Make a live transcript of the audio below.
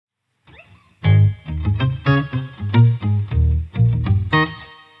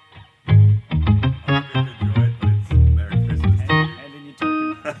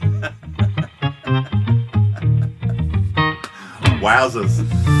Wowzers.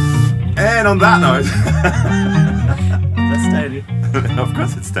 And on that note... That's staying in. Of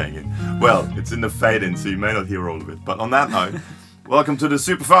course it's staying in. Well, it's in the fade-in, so you may not hear all of it. But on that note, welcome to the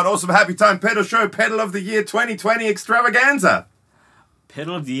super fun, awesome, happy time pedal show, Pedal of the Year 2020 extravaganza.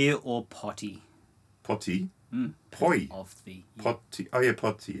 Pedal of the Year or Potty? Potty? Poi. Poi. Of the year. Potty. Oh, yeah,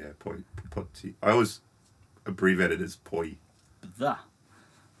 potty. Yeah, poi. Potty. I always abbreviate it as poi. The.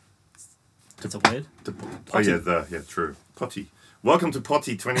 That's a word. Oh, yeah, yeah, true. Potty. Welcome to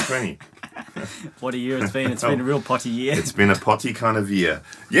Potty 2020. What a year it's been. It's been a real potty year. It's been a potty kind of year.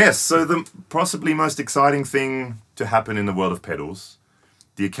 Yes, so the possibly most exciting thing to happen in the world of pedals,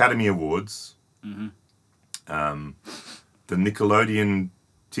 the Academy Awards, the Nickelodeon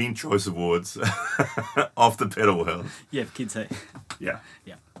Teen Choice Awards of the pedal world. Yeah, for kids, hey. Yeah.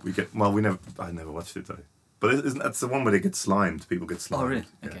 Yeah. I never watched it though. But isn't that's the one where they get slimed? People get slimed. Oh, really?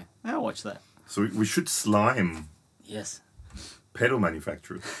 Yeah. Okay. I'll watch that. So we should slime Yes. pedal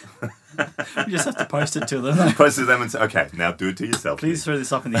manufacturers. You just have to post it to them. Post it to them and say, okay, now do it to yourself. Please throw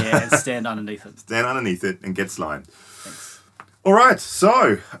this up in the air and stand underneath it. Stand underneath it and get slimed. Thanks. All right,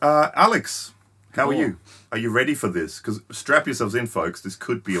 so Alex, how are you? Are you ready for this? Because strap yourselves in, folks. This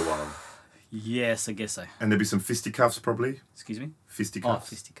could be a while. Yes, I guess so. And there'll be some fisticuffs, probably. Excuse me? Fisticuffs. Oh,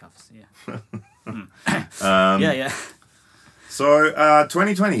 fisticuffs, yeah. Yeah. So,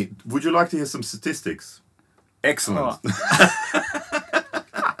 2020, would you like to hear some statistics? Excellent. Oh.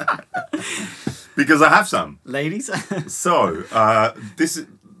 Because I have some. Ladies? So, this is,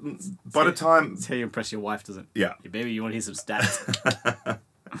 by the time... That's how you impress your wife, doesn't it? Yeah. Yeah, baby, you want to hear some stats?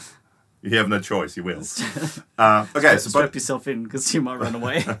 You have no choice, you will. Okay, so... Strap yourself in, because you might run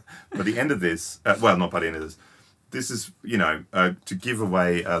away. By the end of this... well, not by the end of this. This is, to give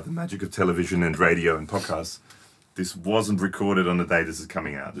away the magic of television and radio and podcasts. This wasn't recorded on the day this is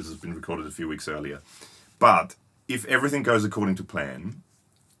coming out. This has been recorded a few weeks earlier. But if everything goes according to plan,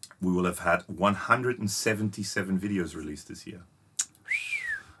 we will have had 177 videos released this year.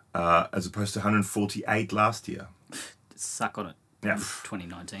 As opposed to 148 last year. Suck on it. Yeah.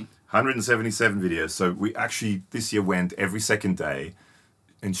 2019. 177 videos. So we actually, this year went every second day.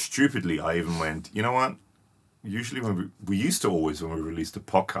 And stupidly, I even went, you know what? Usually when we used to always, when we released a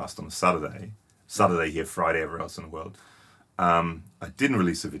podcast on a Saturday here, Friday everywhere else in the world, I didn't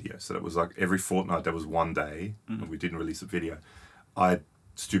release a video. So that was like every fortnight, there was one day when we didn't release a video. I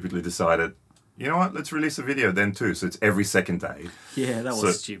stupidly decided, you know what, let's release a video then too. So it's every second day. Yeah, that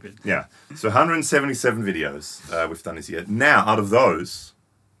was stupid. Yeah. So 177 videos we've done this year. Now, out of those,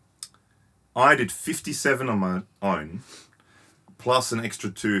 I did 57 on my own, plus an extra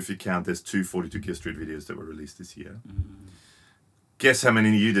 2 if you count there's 2 42 Gear Street videos that were released this year. Guess how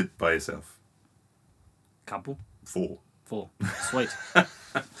many you did by yourself? Couple? 4. Sweet.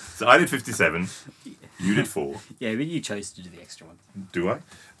 So I did 57. You did 4. Yeah, but you chose to do the extra one. Do I?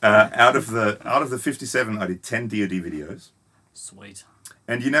 Out of the 57, I did 10 DoD videos. Sweet.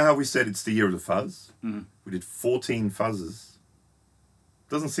 And you know how we said it's the year of the fuzz? Mm. We did 14 fuzzes.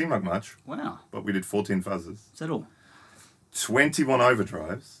 Doesn't seem like much. Wow. But we did 14 fuzzes. Is that all? 21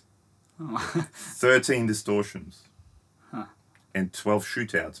 overdrives. Oh. 13 distortions. Huh. And 12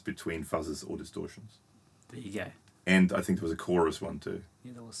 shootouts between fuzzes or distortions. There you go. And I think there was a chorus one too.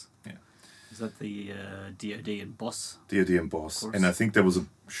 Yeah, there was. Yeah. Is that the DoD and Boss? DoD and Boss. Chorus. And I think there was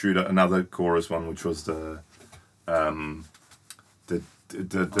another chorus one, which was the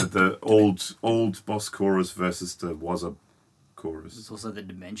old Boss chorus versus the Wazza chorus. There's also the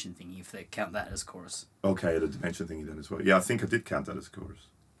Dimension thing, if they count that as chorus. Okay, the Dimension thing you did as well. Yeah, I think I did count that as a chorus.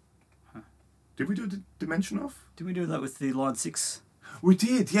 Huh. Did we do the Dimension off? Did we do that with the Line 6? We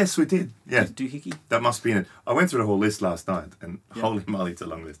did, yes, we did. Yeah. Doohickey? That must be in it. I went through the whole list last night, and holy moly, it's a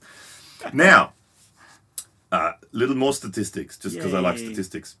long list. Now, little more statistics, just because I like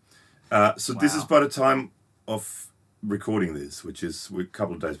statistics. So this is by the time of recording this, which is a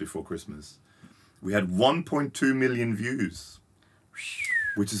couple of days before Christmas. We had 1.2 million views,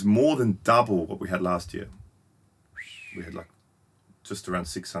 which is more than double what we had last year. We had like just around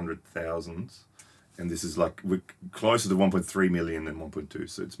 600,000. And this is like, we're closer to 1.3 million than 1.2.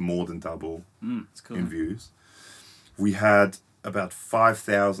 So it's more than double that's cool, in views. We had about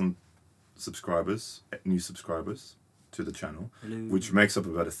 5,000 subscribers, new subscribers to the channel, which makes up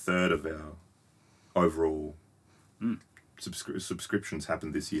about a third of our overall subscriptions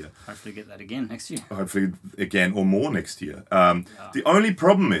happened this year. Hopefully get that again next year. Hopefully again or more next year. The only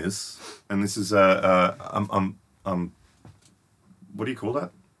problem is, and this is, what do you call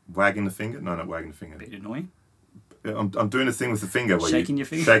that? Wagging the finger? No, not wagging the finger. Bit annoying. I'm doing a thing with the finger. Where shaking your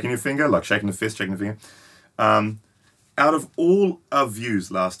finger? Shaking your finger, like shaking the fist, shaking the finger. Out of all our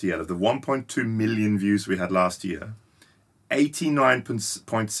views last year, out of the 1.2 million views we had last year,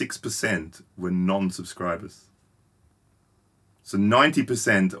 89.6% were non-subscribers. So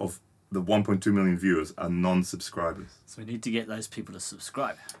 90% of the 1.2 million viewers are non-subscribers. So we need to get those people to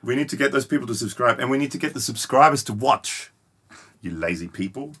subscribe. We need to get those people to subscribe, and we need to get the subscribers to watch. You lazy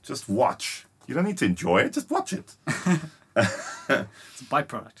people, just watch. You don't need to enjoy it, just watch it. It's a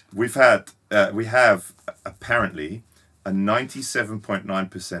byproduct. We have apparently a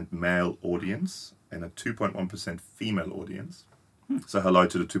 97.9% male audience and a 2.1% female audience. So hello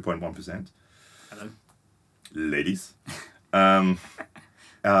to the 2.1%. Hello. Ladies. Our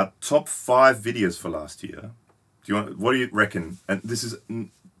top 5 videos for last year. What do you reckon? And this is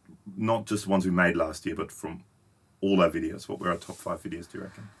not just ones we made last year, but from all our videos. What were our top 5 videos, do you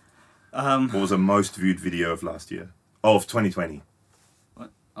reckon? What was the most viewed video of last year? Oh, of 2020. What?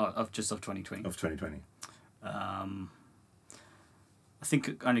 Oh, of 2020. Of 2020. I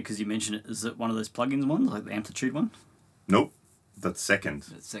think only because you mentioned it, is it one of those plugins ones, like the amplitude one? Nope. That's second.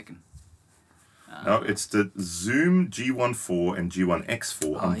 That's second. No, it's the Zoom G1.4 and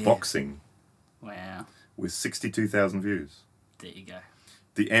G1X4 unboxing Wow. with 62,000 views. There you go.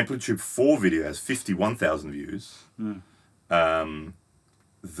 The Amplitude 4 video has 51,000 views.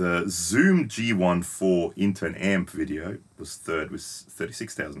 The Zoom G1.4 Intern Amp video was third with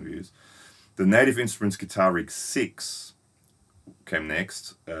 36,000 views. The Native Instruments Guitar Rig 6 came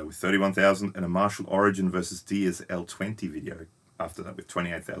next with 31,000, and a Marshall Origin versus DSL20 video after that with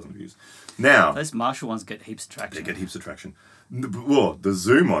 28,000 views. Now, those Marshall ones get heaps of traction. they get heaps of traction. The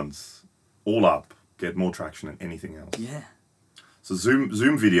Zoom ones, all up, get more traction than anything else. Yeah. So Zoom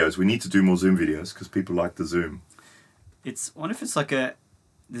videos, we need to do more Zoom videos because people like the Zoom. It's wonder if it's like a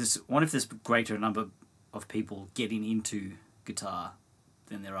wonder if there's greater number of people getting into guitar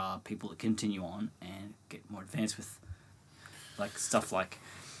than there are people that continue on and get more advanced with like stuff like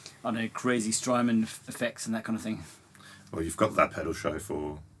I don't know, crazy Strymon effects and that kind of thing. Well, you've got that pedal show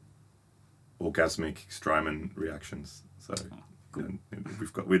for orgasmic Strymon reactions. So cool.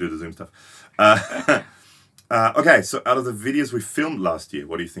 we do the Zoom stuff. Okay, so out of the videos we filmed last year,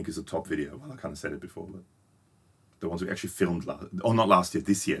 what do you think is the top video? Well, I kind of said it before, but the ones we actually filmed not last year,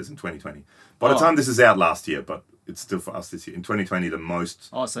 this year is in 2020. By the time this is out last year, but it's still for us this year. In 2020, the most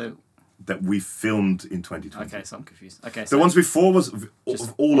that we filmed in 2020. Okay, so I'm confused. Okay, the ones before was of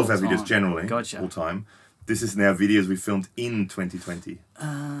all of our time. videos generally, Gotcha. all time. This is now videos we filmed in 2020.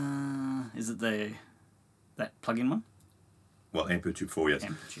 Is it that plug-in one? Well, Amplitude 4, yes.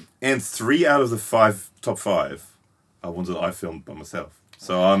 Amplitude. And 3 out of the top 5 are ones that I filmed by myself.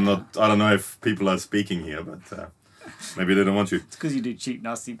 So I don't know if people are speaking here, but maybe they don't want you. It's because you do cheap,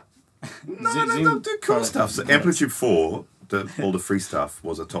 nasty... No, do cool stuff. So Amplitude 4, all the free stuff,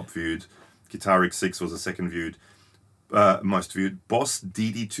 was a top viewed. Guitar Rig 6 was a second viewed. Most viewed. Boss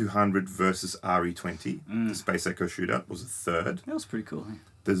DD200 versus RE20, the Space Echo Shootout, was a third. That was pretty cool. Eh?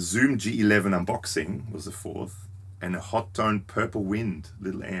 The Zoom G11 unboxing was the fourth. And a Hot Tone Purple Wind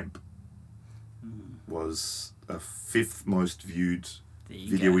little amp was a 5th most viewed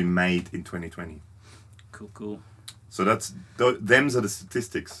video we made in 2020. Cool. So them's are the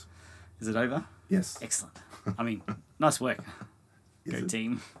statistics. Is it over? Yes. Excellent. I mean, nice work. Go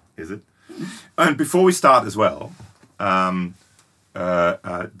team. Is it? And before we start as well,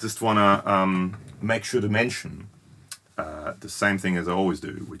 just want to make sure to mention the same thing as I always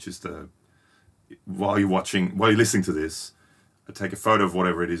do, which is while you're listening to this, take a photo of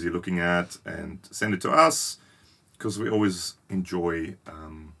whatever it is you're looking at and send it to us, because we always enjoy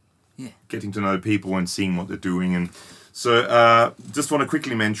getting to know people and seeing what they're doing. And so just want to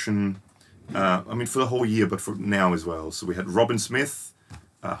quickly mention, for the whole year, but for now as well. So we had Robin Smith.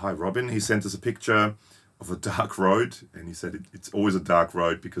 Hi, Robin. He sent us a picture of a dark road, and he said it's always a dark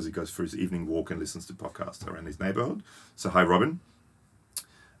road because he goes for his evening walk and listens to podcasts around his neighborhood. So hi, Robin.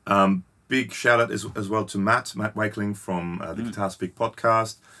 Big shout out as well to Matt Wakeling from the Guitar Speak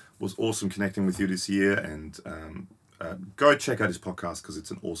podcast. Was awesome connecting with you this year, and go check out his podcast because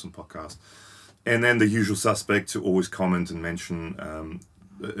it's an awesome podcast. And then the usual suspects who always comment and mention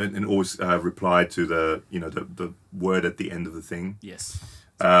and always reply to the word at the end of the thing. Yes.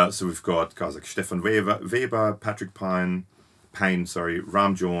 So we've got guys like Stefan Weber, Patrick Payne, Ram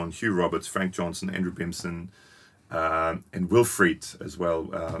Jorn, Hugh Roberts, Frank Johnson, Andrew Bimson, and Wilfried as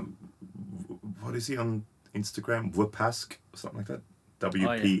well. What is he on Instagram? Wapask or something like that.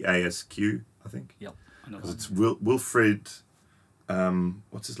 WPASQ, I think. Yep. Because it's Wilfried.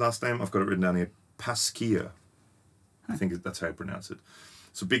 What's his last name? I've got it written down here. Pasquier. I think that's how I pronounce it.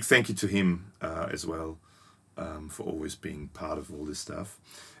 So big thank you to him as well for always being part of all this stuff.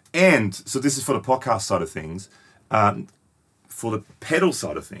 And so this is for the podcast side of things. For the pedal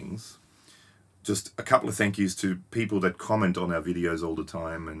side of things, just a couple of thank yous to people that comment on our videos all the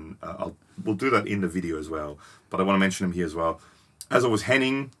time, and we'll do that in the video as well. But I want to mention him here as well. As always,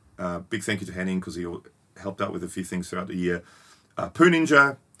 Henning, big thank you to Henning because he helped out with a few things throughout the year. Poo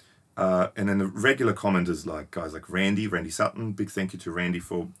Ninja, and then the regular commenters like guys like Randy Sutton. Big thank you to Randy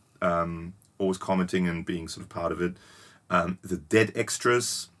for always commenting and being sort of part of it. The Dead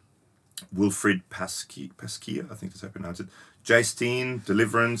Extras, Wilfried Pasquier, I think that's how I pronounce it. Jay Steen,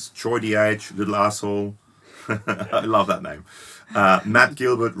 Deliverance, Troy DH, Little Asshole. I love that name. Matt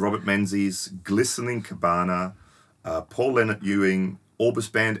Gilbert, Robert Menzies, Glistening Cabana, Paul Leonard Ewing, Orbis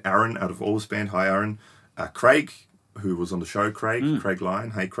Band, Aaron out of Orbis Band. Hi, Aaron. Craig, who was on the show, Craig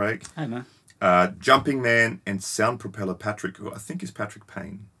Lyon. Hey, Craig. Hey, man. Jumping Man and Sound Propeller Patrick, who I think is Patrick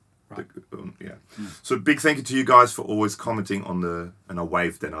Payne. Right. Yeah. So big thank you to you guys for always commenting on and I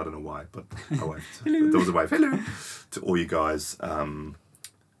waved then, I don't know why, but I waved. There was a wave. Hello. To all you guys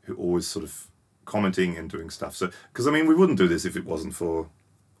who always sort of commenting and doing stuff. So, because I mean, we wouldn't do this if it wasn't for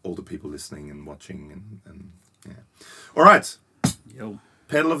all the people listening and watching and yeah. All right. Yo.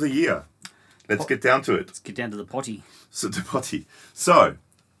 Pedal of the year. Let's get down to it. Let's get down to the potty. So the potty. So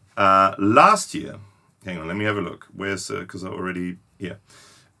last year, hang on, let me have a look. Where's because I already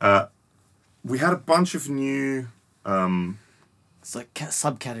we had a bunch of new It's like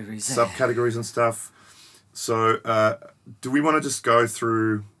subcategories. Subcategories and stuff. So do we want to just go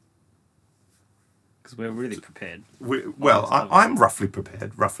through? Because we're really prepared. I'm roughly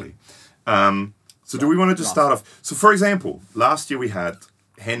prepared, roughly. So do we want to just start off? So for example, last year we had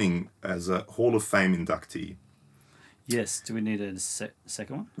Henning as a Hall of Fame inductee. Yes. Do we need a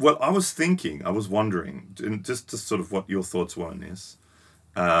second one? Well, I was wondering, and just sort of what your thoughts were on this,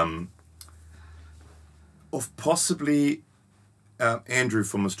 of possibly Andrew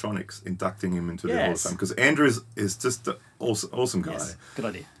from Astronics inducting him into the Hall of Fame, because Andrew is just an awesome guy. Yes. Good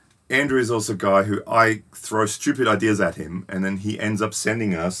idea. Andrew is also a guy who I throw stupid ideas at him, and then he ends up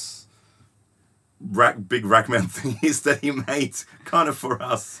sending us big rack mount thingies that he made kind of for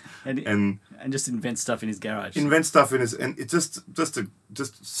us, and just invent stuff in his garage. And it's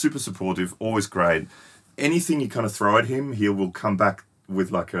just super supportive, always great. Anything you kind of throw at him, he will come back with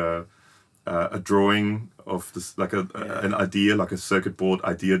like a drawing of this, like an idea, like a circuit board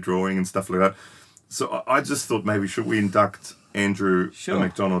idea drawing and stuff like that. So I just thought maybe should we induct Andrew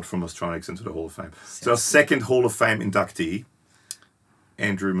McDonald from Astronics into the Hall of Fame. So our second Hall of Fame inductee,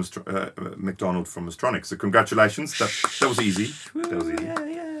 Andrew McDonald from Astronics. So congratulations. That was easy. That was easy. Yeah.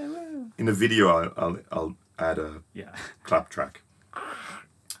 In the video, I'll add a clap track.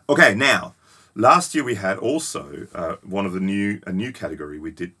 Okay, now last year we had also a new category.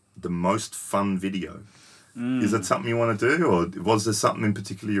 We did the most fun video. Is that something you want to do, or was there something in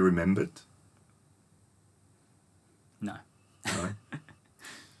particular you remembered? No.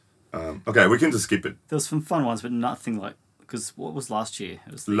 Okay, we can just skip it. There was some fun ones, but nothing like. Because what was last year?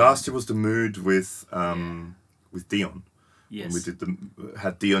 It was last year was the mood with Dion. Yes. And we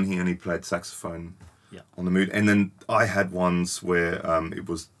had Dion here and he played saxophone on the mood. And then I had ones where it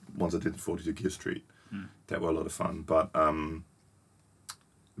was ones I did at 42 Gear Street that were a lot of fun. But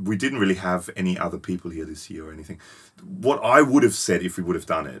we didn't really have any other people here this year or anything. What I would have said if we would have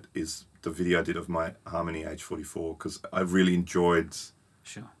done it is the video I did of my Harmony H44, because I really enjoyed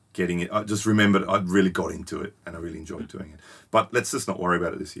getting it. I just remembered I really got into it and I really enjoyed doing it. But let's just not worry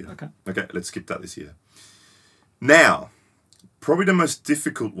about it this year. Okay, let's skip that this year. Now, probably the most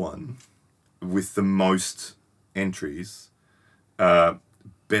difficult one with the most entries,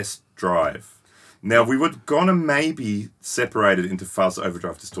 best drive. Now, we were going to maybe separate it into fuzz,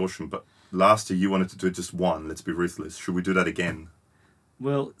 overdrive, distortion, but last year you wanted to do just one. Let's be ruthless. Should we do that again?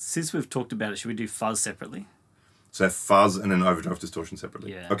 Well, since we've talked about it, should we do fuzz separately? So fuzz and then overdrive, distortion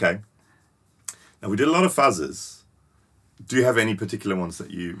separately. Yeah. Okay. Now, we did a lot of fuzzes. Do you have any particular ones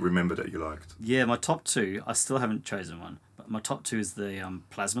that you remember that you liked? Yeah, my top two, I still haven't chosen one, but my top two is the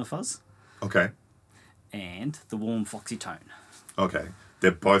plasma fuzz. Okay. And the warm foxy tone. Okay.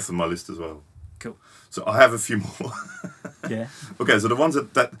 They're both on my list as well. Cool. So I have a few more. Yeah. Okay, so the ones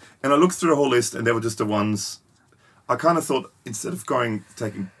that... And I looked through the whole list and they were just the ones... I kind of thought, instead of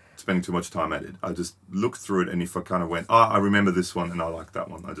spending too much time at it, I just looked through it, and if I kind of went, I remember this one and I like that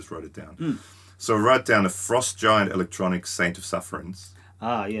one, I just wrote it down. So I wrote down a Frost Giant Electronics Saint of Sufferance.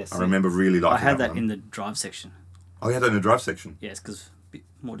 Ah, yes. I remember really liking that. I had that one. in the drive section. Oh, you had that in the drive section? Yes, because a bit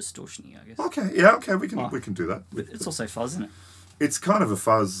more distortion-y, I guess. Okay, we can do that. It's also fuzz, isn't it? It's kind of a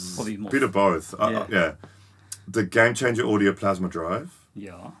fuzz, Probably more bit of both. Yeah. The Game Changer Audio Plasma Drive.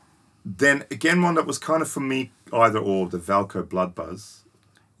 Yeah. Then, again, one that was kind of, for me, either or, the Valco Blood Buzz.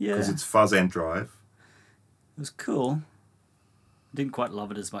 Yeah. Because it's fuzz and drive. It was cool. Didn't quite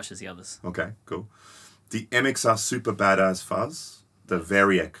love it as much as the others. Okay, cool. The MXR Super Badass Fuzz. The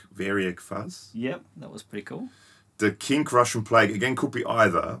Variac Fuzz. Yep, that was pretty cool. The Kink Russian Plague, again, could be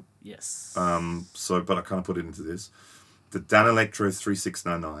either. Yes. But I can't put it into this. The Dan Electro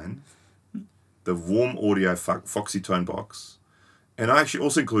 3699. The Warm Audio Foxy Tone Box. And I actually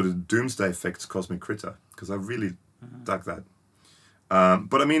also included Doomsday Effects Cosmic Critter, because I really dug that.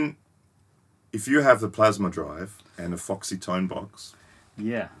 But I mean, if you have the plasma drive and a Foxy Tone Box,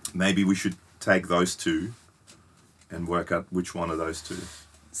 yeah, maybe we should take those two and work out which one of those two.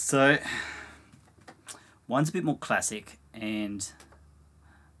 So, one's a bit more classic and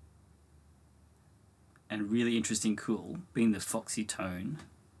really interesting, cool, being the Foxy Tone.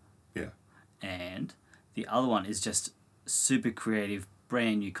 Yeah. And the other one is just super creative,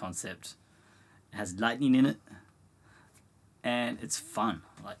 brand new concept. It has lightning in it, and it's fun.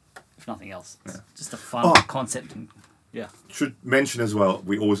 Like, if nothing else, it's just a fun concept. And should mention as well.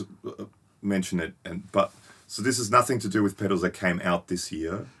 We always mention it, so this has nothing to do with pedals that came out this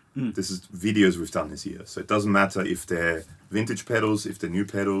year. This is videos we've done this year. So it doesn't matter if they're vintage pedals, if they're new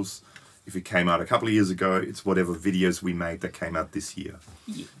pedals, if it came out a couple of years ago. It's whatever videos we made that came out this year.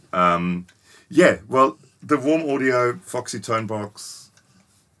 Yeah. Well, the Warm Audio Foxy Tone Box,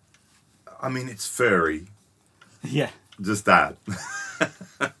 I mean, it's furry. Yeah. Just that.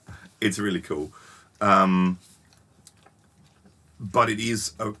 It's really cool. But it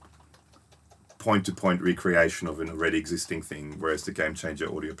is a point-to-point recreation of an already existing thing, whereas the Game Changer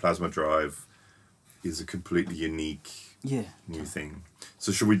Audio Plasma Drive is a completely unique new thing.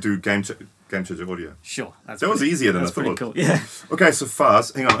 So should we do Game Changer Audio? Sure. That was easier than I thought. Cool. Yeah. Okay, so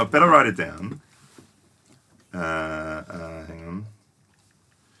fuzz. Hang on, I better write it down. Hang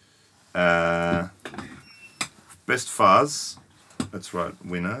on. Best fuzz. That's right.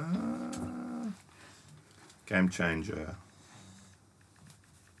 Winner. Game Changer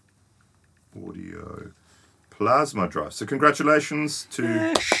Audio Plasma Drive. So congratulations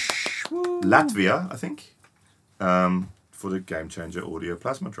to Latvia, I think, for the Game Changer Audio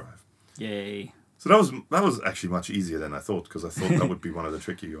Plasma Drive. Yay. So that was actually much easier than I thought, because I thought that would be one of the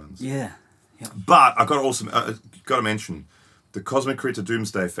tricky ones. Yeah. But I got to mention the Cosmic Critter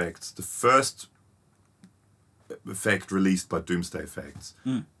Doomsday Effects, the first effect released by Doomsday Effects.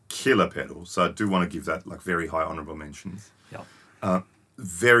 Killer pedal. So I do want to give that like very high honorable mentions. Yeah.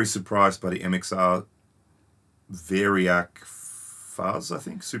 Very surprised by the MXR Variac Fuzz, I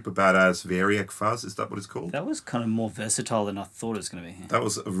think. Super Badass Variac Fuzz. Is that what it's called? That was kind of more versatile than I thought it was going to be. That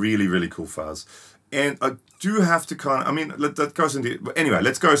was a really, really cool fuzz. And I do have to that goes into... But anyway,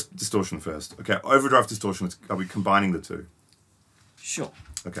 let's go distortion first. Okay, overdrive distortion. Are we combining the two? Sure.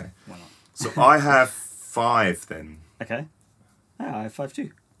 Okay. Why not? So I have 5 then. Okay. I have 5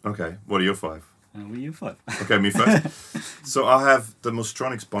 too. Okay, what are your 5? Were you 5? Okay, me first. So I have the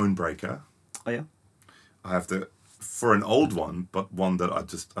Mostronics Bone Breaker. Oh, yeah? I have for an old one, but one that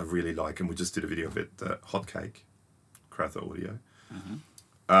I really like, and we just did a video of it, the Hot Cake, Crowther Audio.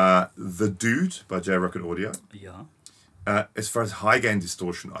 The Dude by J Rocket Audio. Yeah. As far as high gain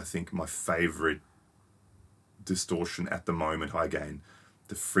distortion, I think my favorite distortion at the moment, high gain,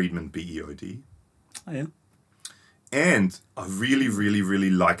 the Friedman BEOD. Oh, yeah. And I really, really, really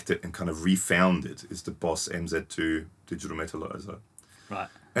liked it and kind of refound it, is the Boss MZ2 Digital Metallizer. Right.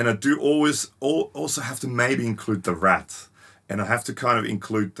 And I do also have to maybe include the Rat. And I have to kind of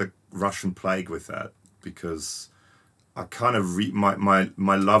include the Russian Plague with that, because I kind of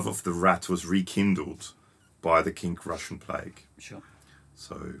my love of the Rat was rekindled by the Kink Russian Plague. Sure.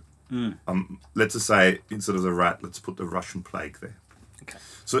 So let's just say, instead of the Rat, let's put the Russian Plague there. Okay.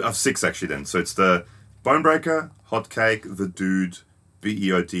 So I have 6 actually then. So it's the Bone Breaker, Hot Cake, the Dude,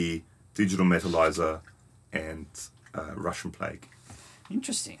 BEOD, Digital Metallizer, and Russian Plague.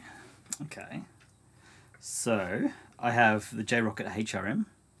 Interesting. Okay. So I have the J Rocket HRM.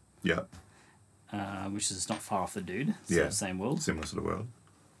 Yeah. Which is not far off the Dude. Yeah. Same world. Similar sort of world.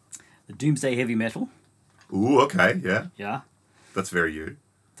 The Doomsday Heavy Metal. Ooh, okay, yeah. Yeah. That's very you.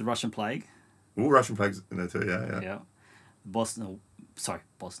 The Russian Plague. Ooh, Russian Plague's in there too, yeah. Yeah. Bogner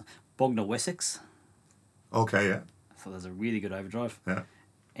Wessex. Okay, yeah. I thought that was a really good overdrive. Yeah.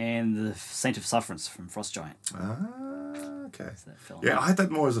 And the Saint of Sufferance from Frost Giant. Ah, okay. So Yeah, I had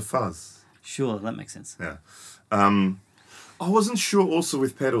that more as a fuzz. Sure, that makes sense. Yeah. I wasn't sure also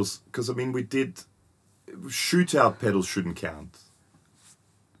with pedals, because, I mean, we did... Shootout pedals shouldn't count.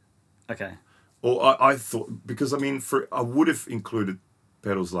 Okay. Or I thought... Because, I mean, I would have included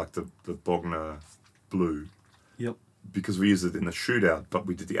pedals like the Bogner Blue. Yep. Because we used it in the shootout, but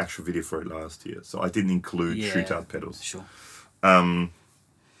we did the actual video for it last year. So I didn't include shootout pedals. Sure.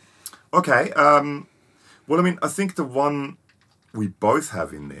 Okay. Well, I mean, I think the one we both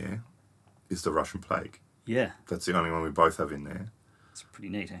have in there is the Russian Plague. Yeah. That's the only one we both have in there. It's pretty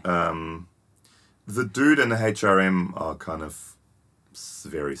neat, eh? The Dude and the HRM are kind of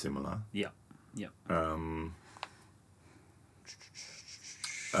very similar. Yeah. Yeah.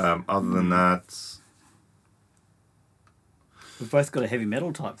 Other than that, We've both got a heavy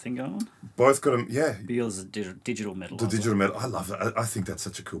metal type thing going on. both got them. Yeah, But yours is digital metal. the as well. digital metal. I love it. I think that's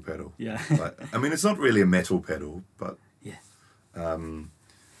such a cool pedal. Yeah. Like, I mean, it's not really a metal pedal, but Yeah.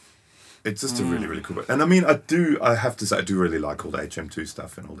 it's just a really, really cool pedal. And I mean, I have to say, I do really like all the HM2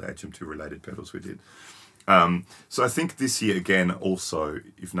 stuff and all the HM2 related pedals we did. So I think this year, again, also,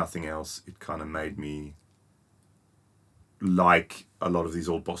 if nothing else, it kind of made me like a lot of these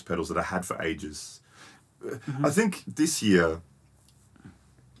old Boss pedals that I had for ages. I think this year,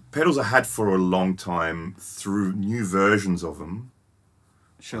 pedals I had for a long time through new versions of them,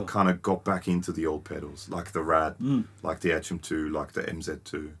 Sure. kind of got back into the old pedals, like the Rad, like the HM2, like the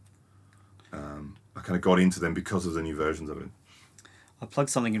MZ2. I kind of got into them because of the new versions of it. I plugged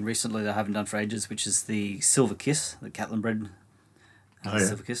something in recently that I haven't done for ages, which is the Silver Kiss, the Catlin Bread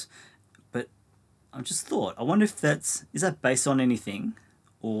Silver Kiss. But I just thought, I wonder if is that based on anything,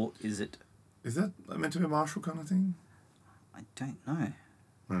 or is it... Is that meant to be a Marshall kind of thing? I don't know.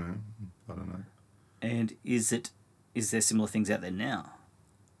 I don't know. And is there similar things out there now?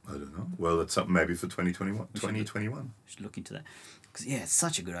 I don't know. Well, it's something maybe for 2021. 2021. We should look into that. Because, yeah, it's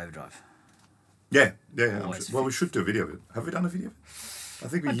such a good overdrive. Yeah. I'm Always sure. Well, we should do a video of it. Have we done a video of it? I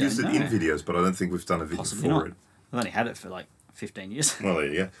think we I used it don't in know. videos, but I don't think we've done a video Possibly for not. it. I've only had it for like 15 years. Well, there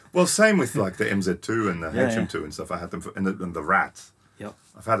you go. Well, same with like the MZ2 and the Yeah, HM2 and stuff. I had them for, and the Rats. Yep.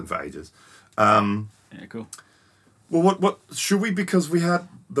 I've had them for ages. Yeah, cool. Well, what should we, because we had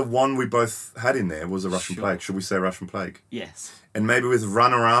the one we both had in there was a Russian Sure. Plague. Should we say Russian Plague? Yes. And maybe with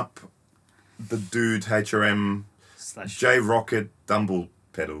runner-up, the Dude, HRM, / J Rocket, Dumble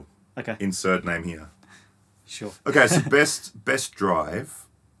pedal. Okay. Insert name here. Sure. Okay, so best drive.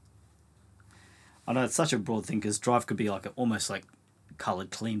 I know it's such a broad thing because drive could be like almost like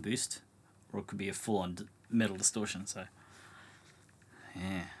coloured clean boost, or it could be a full-on metal distortion. So,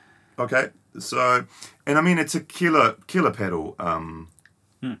 yeah. Okay, so, and I mean, it's a killer pedal,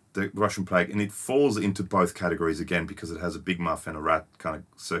 the Russian Plague, and it falls into both categories again because it has a big muff and a rat kind of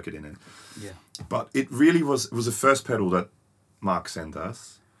circuit in it. Yeah. But it really was the first pedal that Mark sent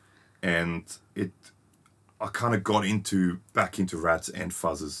us, and I kind of got back into rats and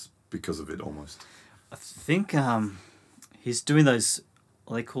fuzzes because of it almost. I think he's doing those,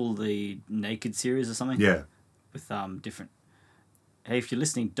 what they call the Naked series or something. Yeah. With different... Hey, if you're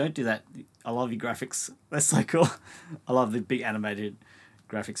listening, don't do that. I love your graphics. That's so cool. I love the big animated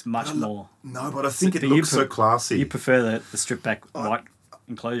graphics much more. No, but I think it But looks so classy. You prefer the stripped back white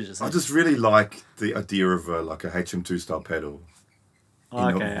enclosures. I just really like the idea of like a HM2 style pedal.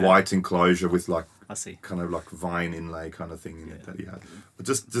 White enclosure with like I see. kind of like vine inlay kind of thing in it that he had. But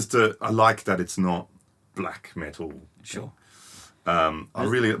I like that it's not black metal. Sure.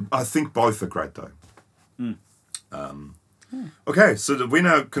 I think both are great though. Okay, so the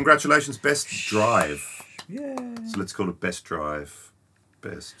winner, congratulations, best drive. Yeah. So let's call it best drive.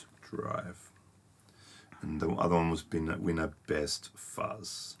 Best drive. And the other one was winner best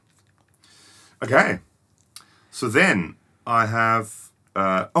fuzz. Okay. So then I have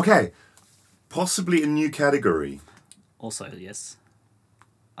possibly a new category. Also, yes.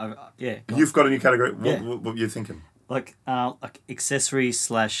 Yeah. You've got a new category. Yeah. What were you thinking? Like accessory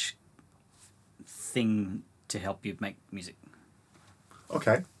 / thing to help you make music.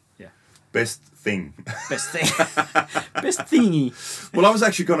 Okay. Yeah. Best thing. Best thing. Best thingy. Well, I was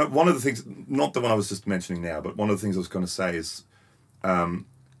actually one of the things, not the one I was just mentioning now, but one of the things I was going to say is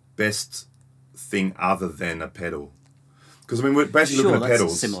best thing other than a pedal. Because, I mean, we're basically looking at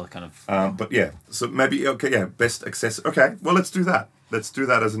pedals. Similar kind of... But yeah, so maybe, best accessory. Okay, well, let's do that. Let's do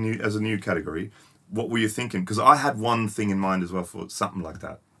that as a new category. What were you thinking? Because I had one thing in mind as well for something like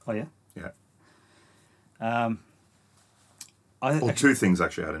that. Oh, yeah? Yeah. Two things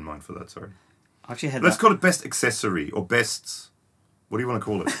actually I had in mind for that, sorry. I actually had Let's call it best accessory or best... What do you want to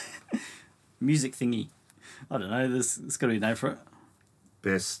call it? music thingy. I don't know. There's got to be a name for it.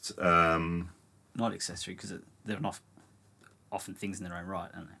 Best... Not accessory, because they're not often things in their own right,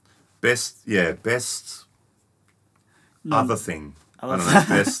 aren't they? Best... Other thing. I don't know,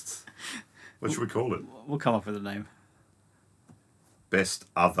 best... What should we call it? We'll come up with a name. Best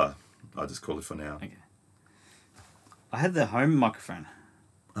other. I'll just call it for now. Okay. I had the home microphone.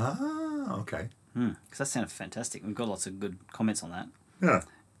 Ah, okay. Because that sounded fantastic. We've got lots of good comments on that. Yeah.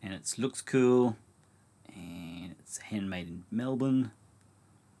 And it looks cool. And it's handmade in Melbourne.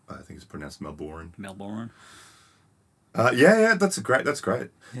 I think it's pronounced Melbourne. Melbourne. Yeah, that's great.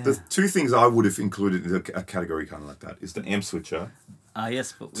 Yeah. The two things I would have included in a category kind of like that is the amp switcher.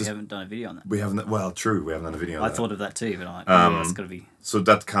 Yes, but we haven't done a video on that. We haven't. Well, true, we haven't done a video on I that. thought of that too, but I'm like, oh, that's got to be. So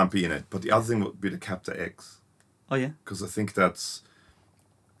that can't be in it. But the other thing would be the Captor X. Oh yeah. Because I think that's.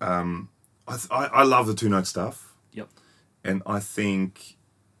 I love the 2-note stuff. Yep. And I think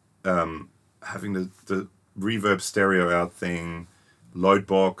having the reverb stereo out thing, load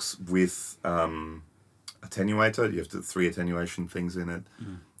box with attenuator, you have the 3 attenuation things in it,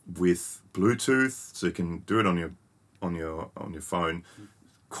 with Bluetooth, so you can do it on your phone.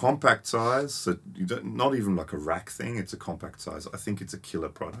 Compact size, so you don't, not even like a rack thing. It's a compact size. I think it's a killer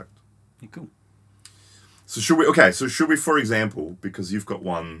product. Yeah, cool. So should we, for example, because you've got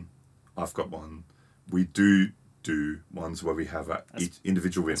one, I've got one, we do ones where we have each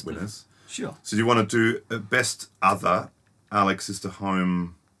individual winners. Sure. So do you want to do a best other? Alex is the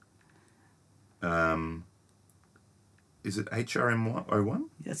home. Is it HRM01?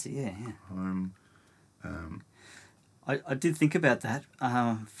 That's it. Yeah. Home. I did think about that.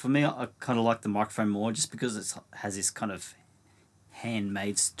 For me, I kind of like the microphone more just because it has this kind of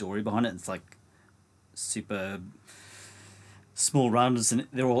handmade story behind it. It's like super small rounders, and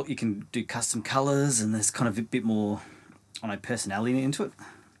they're all, you can do custom colors, and there's kind of a bit more, I don't know, personality into it.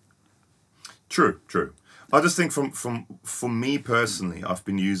 True. I just think for me personally, I've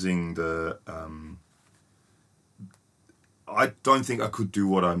been using the. I don't think I could do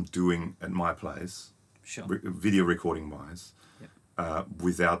what I'm doing at my place. Sure. Video recording wise,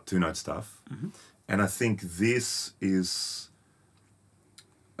 without 2-note stuff, and I think this is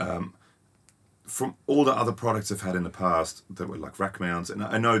from all the other products I've had in the past that were like rack mounts, and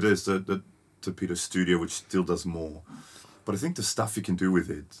I know there's the Torpedo Studio which still does more, but I think the stuff you can do with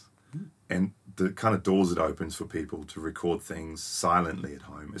it, and the kind of doors it opens for people to record things silently at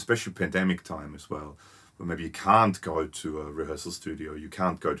home, especially pandemic time as well, where maybe you can't go to a rehearsal studio, you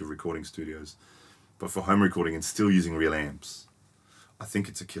can't go to recording studios. But for home recording and still using real amps, I think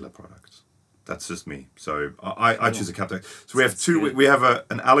it's a killer product. That's just me. So I choose a Captor. So we have two. Good. We have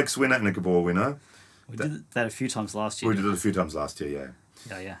an Alex winner and a Gabor winner. We did that a few times last year. We did it a few times last year.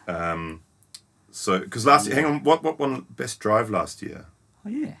 Yeah. So because last year, hang on, what won best drive last year? Oh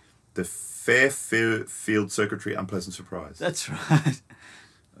yeah. The Fairfield Circuitry Unpleasant Surprise. That's right.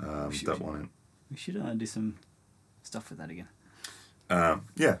 That won it. We should do some stuff with that again. Yeah.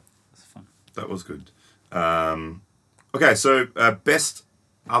 That's fun. That was good. Okay, so best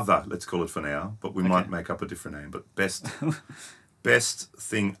other, let's call it for now, but we might make up a different name. But best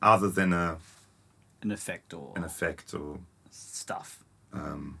thing other than an effect or stuff. stuff.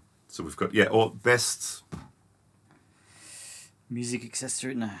 So we've got or best Music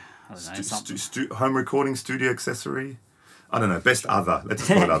accessory? No, I don't know. home recording studio accessory. I don't know. Best other. Let's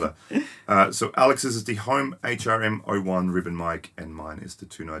call it other. So Alex's is the home HRM01 ribbon mic, and mine is the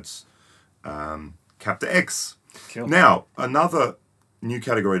 2-notes Captor X. Cool. Now, another new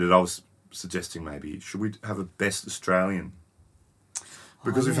category that I was suggesting maybe, should we have a best Australian?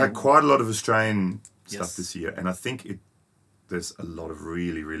 Because we've had quite a lot of Australian stuff this year, and I think there's a lot of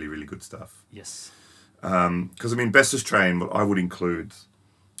really, really, really good stuff. Yes. Because, best Australian, but I would include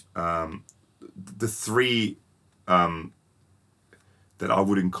the 3 that I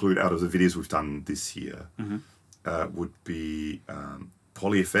would include out of the videos we've done this year would be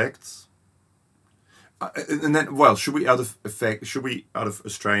Poly Effects. And then, should we out of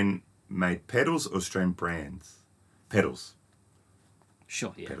Australian made pedals or Australian brands? Pedals.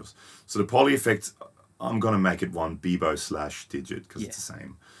 Sure, yeah. Pedals. So the Poly Effects, I'm going to make it one Bebo/Digit because it's the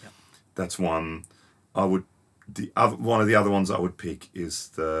same. Yep. That's one. One of the other ones I would pick is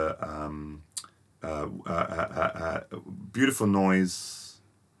the beautiful noise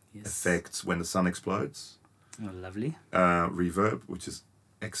effects when the sun explodes. Oh, lovely. Reverb, which is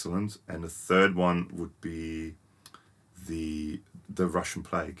excellent, and the third one would be the Russian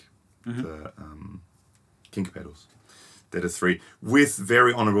Plague, the kink pedals. They're the 3, with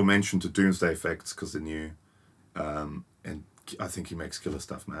very honourable mention to Doomsday Effects because they're new, and I think he makes killer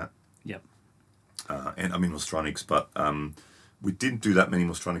stuff, Matt. Yep. And Mostronics, but we didn't do that many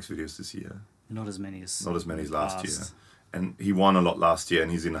Mostronics videos this year. Not as many as last year, and he won a lot last year,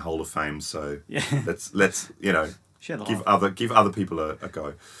 and he's in the Hall of Fame. So let's give other people a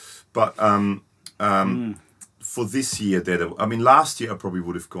go. But for this year, last year I probably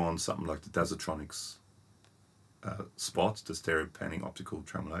would have gone something like the Dazatronics Spot, the stereo panning optical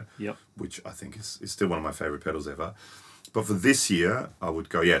tremolo, which I think is still one of my favorite pedals ever. But for this year, I would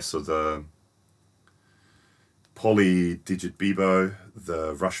go so the Poly Digit Bebo,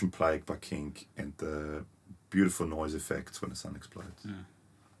 the Russian Plague by Kink, and the beautiful noise effects when the sun explodes.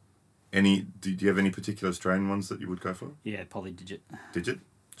 Do you have any particular Australian ones that you would go for? Yeah, polydigit. Digit?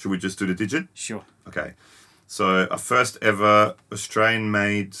 Should we just do the digit? Sure. Okay. So our first ever best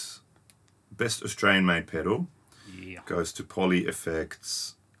Australian made pedal goes to Poly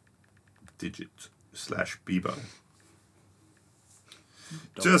Effects Digit / Bebo.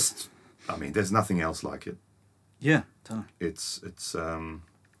 Just, I mean, there's nothing else like it. Yeah, totally. It's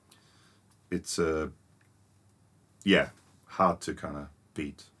hard to kind of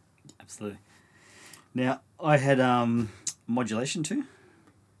beat. Absolutely. Now, I had modulation too.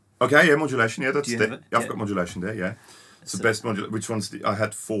 Okay, yeah, modulation. Yeah, that's Do you there. have it? I've Yeah. got modulation there. Yeah, it's the best modulation. Which ones? I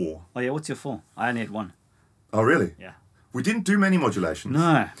had 4. Oh yeah, what's your 4? I only had 1. Oh really? Yeah. We didn't do many modulations.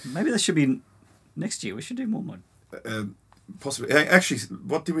 No, maybe that should be next year. We should do more mod. Possibly. Actually,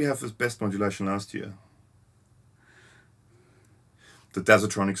 what did we have as best modulation last year? The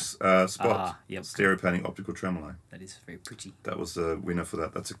Dazatronics Spot. Yep. Stereo panning optical tremolo. That is very pretty. That was the winner for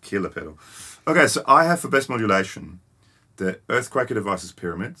that. That's a killer pedal. Okay, so I have for best modulation the Earthquaker Devices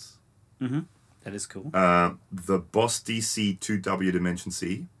Pyramids. Mm-hmm. That is cool. The Boss DC 2W Dimension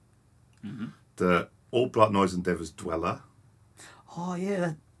C. Mm-hmm. The All Blood Noise Endeavours Dweller. Oh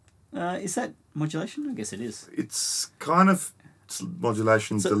yeah, is that modulation? I guess it is. It's kind of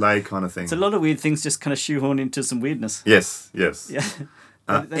modulation delay kind of thing. It's a lot of weird things just kind of shoehorn into some weirdness. Yes. Yeah,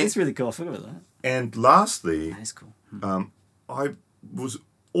 that is really cool. I forgot about that. And lastly, That is cool. I was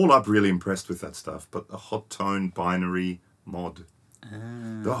all up really impressed with that stuff. But the Hot Tone Binary mod,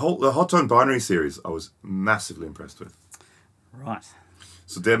 the Hot Tone Binary series, I was massively impressed with. Right.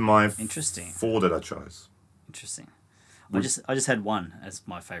 So they're my Interesting. 4 that I chose. Interesting. I just had 1 as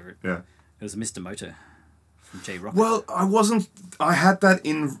my favourite. Yeah. It was Mr. Moto from J Rock. Well, I had that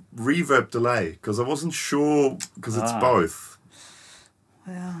in reverb delay because I wasn't sure because it's both.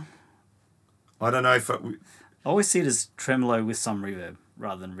 Well, I don't know if I always see it as tremolo with some reverb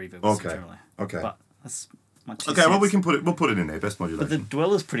rather than reverb with some tremolo. Okay. But that's my 2 Okay, well cents. we'll put it in there, best modulation. But the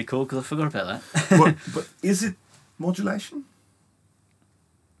Dweller's pretty cool because I forgot about that. But is it modulation?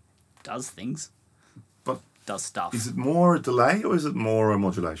 Does things. But does stuff. is it more a delay or is it more a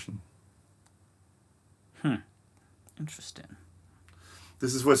modulation? Interesting.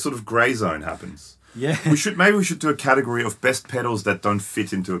 This is where sort of grey zone happens. Yeah. Maybe we should do a category of best pedals that don't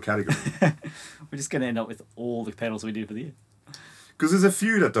fit into a category. We're just going to end up with all the pedals we did for the year. Because there's a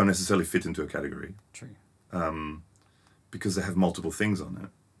few that don't necessarily fit into a category. True. Because they have multiple things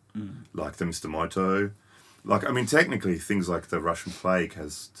on it. Like the Mr. Moto. Like, I mean, technically, things like the Russian Plague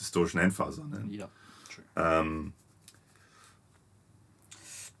has distortion and fuzz on it. Yeah, true.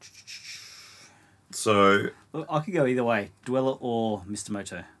 So... Well, I could go either way. Dweller or Mr.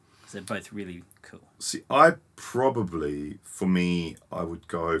 Moto. Because they're both really cool. See, for me, I would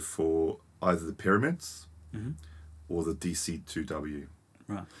go for either the Pyramids or the DC2W.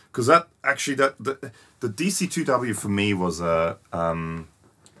 Right. Because the DC2W for me was it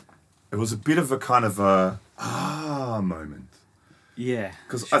was a bit of a kind of a moment. Yeah.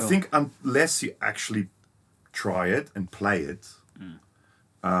 Because sure. I think unless you actually try it and play it,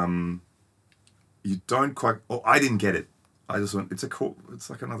 you don't quite. Oh, I didn't get it. I just went. It's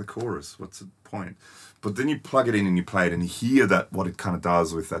like another chorus. What's the point? But then you plug it in and you play it and you hear what it kind of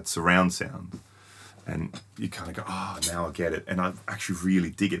does with that surround sound, and you kind of go, now I get it, and I actually really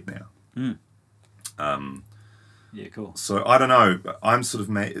dig it now. Yeah, cool. So I don't know. I'm sort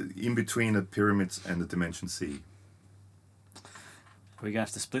of in between the Pyramids and the Dimension C. Are we going to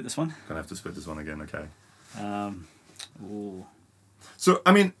have to split this one? Gonna have to split this one again. Okay. Ooh. So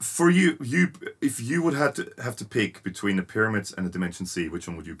I mean, for you, if you would have to pick between the Pyramids and the Dimension C, which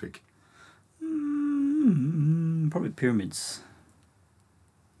one would you pick? Probably Pyramids.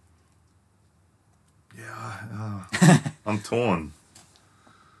 Yeah, I'm torn.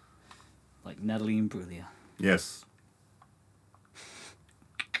 Like Natalie Imbruglia. Yes.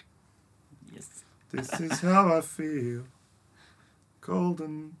 Yes. This is how I feel. Cold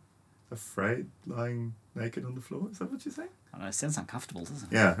and afraid, lying naked on the floor. Is that what you're saying? I don't know, it sounds uncomfortable,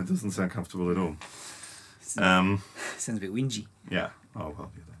 doesn't it? Yeah, it doesn't sound comfortable at all. Sounds a bit whingy. Yeah. Oh, well,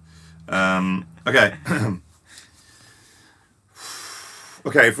 yeah. Okay.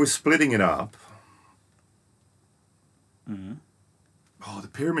 Okay, if we're splitting it up. Oh, the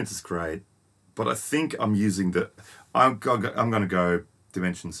Pyramids is great, but I think I'm using I'm going to go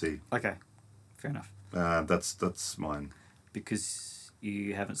Dimension C. Okay, fair enough. That's mine. Because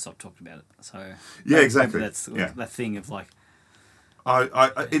you haven't stopped talking about it, so yeah, exactly. That's that thing of like.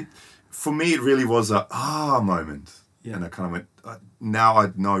 For me, it really was a moment. Yeah. And I kind of went, now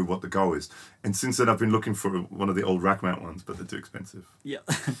I know what the go is. And since then, I've been looking for one of the old rack mount ones, but they're too expensive. Yeah.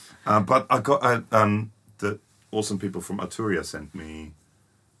 But I got the awesome people from Arturia sent me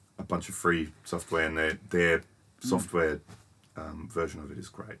a bunch of free software, and their software version of it is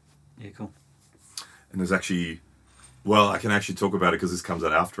great. Yeah, cool. And there's actually, well, I can actually talk about it because this comes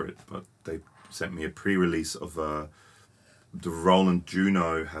out after it, but they sent me a pre-release of the Roland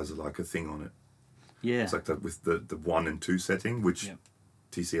Juno has like a thing on it. Yeah. It's like that with the 1 and 2 setting, which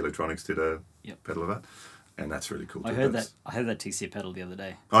TC Electronics did a pedal of that. And that's really cool. I heard that TC pedal the other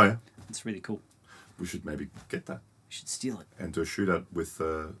day. Oh, yeah? It's really cool. We should maybe get that. We should steal it. And do a shootout with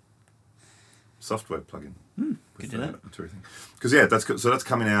software plugin. Could do that. Because, yeah, that's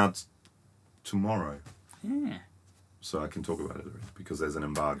coming out tomorrow. Yeah. So I can talk about it already because there's an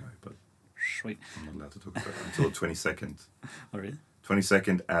embargo, but Sweet. I'm not allowed to talk about it until the 22nd. Oh, really?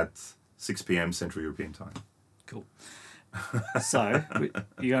 22nd at 6 p.m. Central European Time. Cool. So,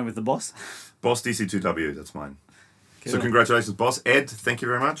 you going with the Boss? Boss DC2W, that's mine. Cool. So congratulations, Boss. Ed, thank you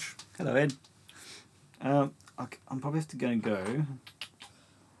very much. Hello, Ed. I'm probably have to go.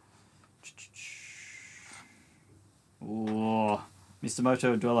 Oh, Mr.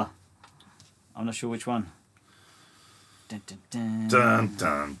 Moto Dweller. I'm not sure which one. Dun, dun, dun. Dun,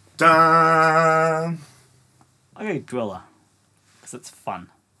 dun, dun. I go Dweller because it's fun.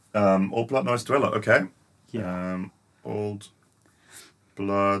 Old Blood Noise Dweller, okay. Yeah. Old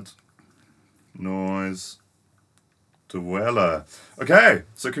Blood Noise Dweller. Okay,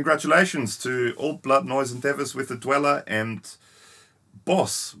 so congratulations to Old Blood Noise Endeavours with the Dweller and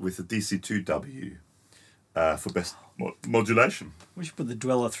Boss with the DC2W for best modulation. We should put the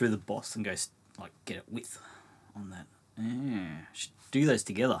Dweller through the Boss and go get it width on that. Yeah, should do those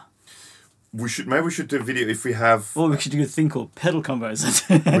together. Maybe we should do a video if we have. Or we should do a thing called pedal combos.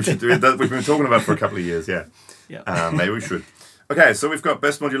 We should do that. We've been talking about it for a couple of years. Yeah. Yeah. Maybe we should. Okay, so we've got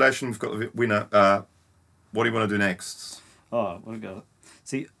best modulation. We've got the winner. What do you want to do next? Oh, we'll go.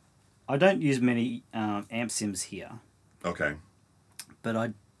 See, I don't use many amp sims here, Okay.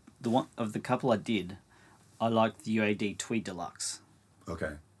 but the couple I did, I liked the UAD Tweed Deluxe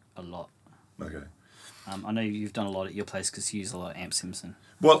Okay. a lot. Okay. I know you've done a lot at your place because you use a lot of amp sims.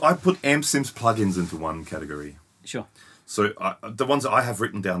 Well, I put amp sims plugins into one category. Sure. So the ones that I have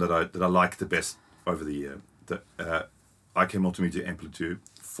written down that I like the best over the year, the IK Multimedia Amplitude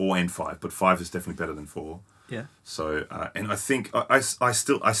 4 and 5, but 5 is definitely better than 4. Yeah. So and I think I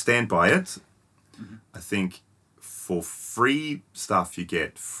stand by it. Mm-hmm. I think for free stuff you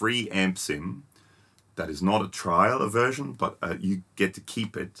get free amp sim. That is not a trial version, but you get to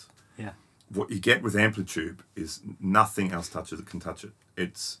keep it. Yeah. What you get with Amplitude is nothing else can touch it.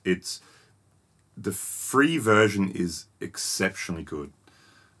 It's the free version is exceptionally good,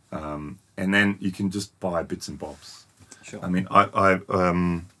 and then you can just buy bits and bobs. Sure. I mean, I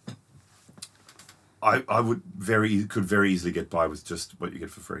would could very easily get by with just what you get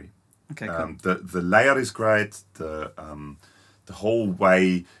for free. Okay. Cool. The layout is great. The whole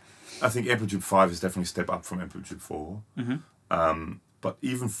way, I think Amplitude 5 is definitely a step up from Amplitude 4. Mm-hmm. But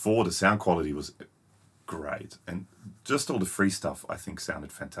even 4, the sound quality was great, and just all the free stuff I think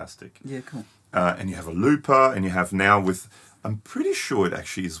sounded fantastic. Yeah. Cool. And you have a looper, and you have now I'm pretty sure it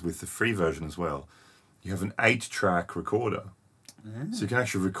actually is with the free version as well. You have an 8-track recorder, so you can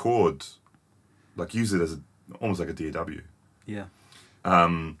actually record, use it as almost like a DAW. Yeah.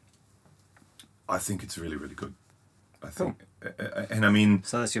 I think it's really, really good. I think, and I mean.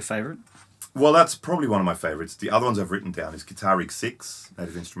 So that's your favourite? Well, that's probably one of my favourites. The other ones I've written down is Guitar Rig 6,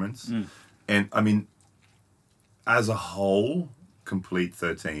 Native Instruments. And, I mean, as a whole, Complete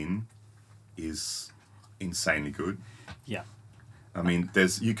 13 is insanely good. Yeah. I mean,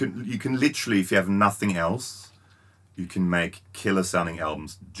 you can literally, if you have nothing else, you can make killer sounding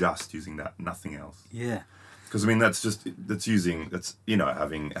albums just using that, nothing else. Yeah. Because, I mean,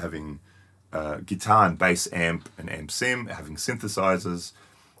 having guitar and bass amp and amp sim, having synthesizers,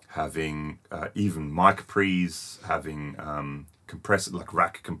 having even mic pre's, having compressor,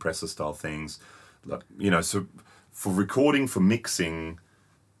 rack compressor style things, so for recording, for mixing,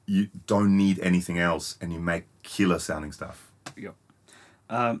 you don't need anything else, and you make killer sounding stuff. Yep.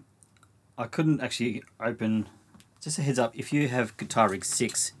 I couldn't actually open. Just a heads up, if you have Guitar Rig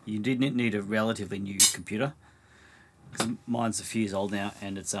 6, you did need a relatively new computer, because mine's a few years old now,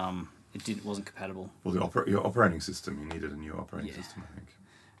 and it wasn't compatible. Well, your operating system, you needed a new operating system, I think.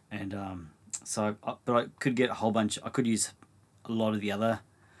 And but I could get a whole bunch. I could use a lot of the other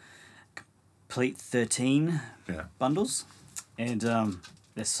Complete 13 bundles, and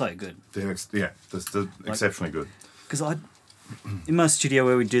they're so good. They're exceptionally good. Because in my studio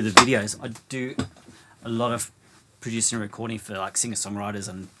where we do the videos, I do a lot of producing and recording for singer-songwriters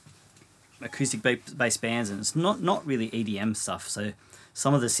and acoustic bass bands, and it's not really EDM stuff. So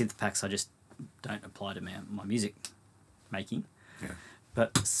some of the synth packs I just don't apply to my music making. Yeah.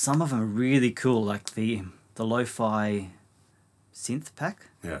 But some of them are really cool, like the lo-fi synth pack.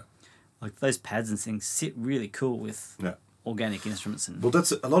 Yeah. Like those pads and things sit really cool with Yeah. organic instruments and. Well,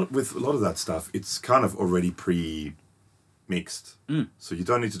 that's a lot of that stuff. It's kind of already pre-mixed, so you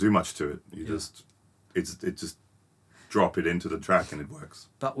don't need to do much to it. You just just drop it into the track and it works.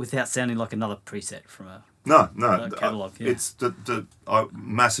 But without sounding like another preset from a catalog. Yeah. It's I'm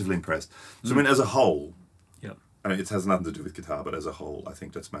massively impressed. So I mean, as a whole, Yep. I mean, it has nothing to do with guitar, but as a whole, I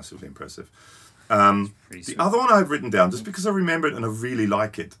think that's massively impressive. The other one I had written down, just because I remember it and I really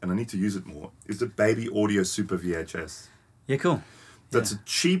like it and I need to use it more, is the Baby Audio Super VHS. Yeah, cool. That's a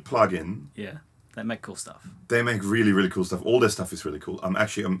cheap plug-in. Yeah, they make cool stuff. They make really, really cool stuff. All their stuff is really cool. I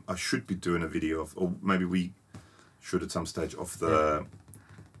should be doing a video of, or maybe we should at some stage, of the...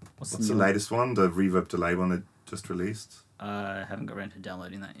 What's the latest one? The reverb delay one they just released? I haven't got around to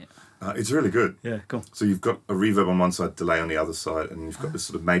downloading that yet. It's really good. Yeah, cool. So you've got a reverb on one side, delay on the other side, and you've got this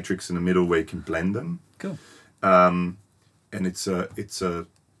sort of matrix in the middle where you can blend them. Cool. And it's a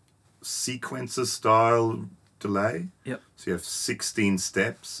sequencer style delay. Yep. So you have 16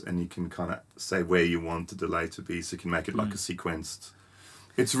 steps, and you can kind of say where you want the delay to be, so you can make it like a sequenced.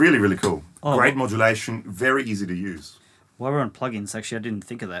 It's really, really cool. Great modulation, very easy to use. While we're on plugins, actually, I didn't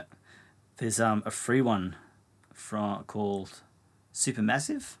think of that. There's a free one called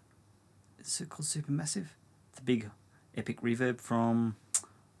Supermassive. Is it called Supermassive? The big epic reverb from...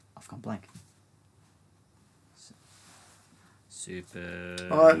 I've gone blank. Super...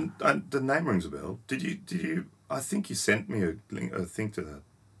 The name rings a bell. Did you? I think you sent me a thing to that.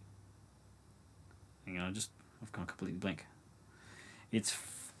 Hang on, I've gone completely blank. It's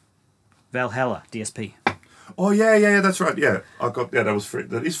Valhalla DSP. Oh yeah, that's right. Yeah, that was free.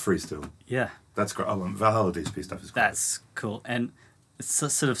 That is free still. Yeah, that's great. Oh, and Valhalla DSP stuff is great. That's cool, and it's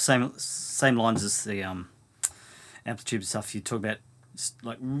sort of same lines as the Amplitude stuff you talk about.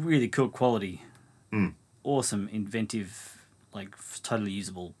 Like really cool quality, awesome, inventive, like totally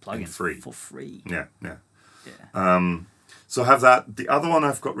usable plugins for free. Yeah. So I have that. The other one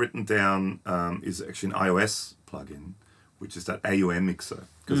I've got written down is actually an iOS plugin, which is that AUM mixer,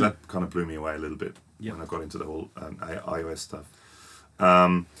 because that kind of blew me away a little bit when I got into the whole iOS stuff.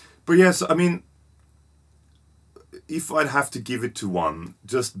 But yes, I mean, if I'd have to give it to one,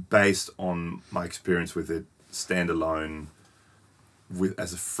 just based on my experience with it, standalone,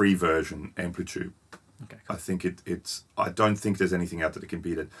 as a free version, Amplitude. Okay, cool. I think it's. I don't think there's anything out there that can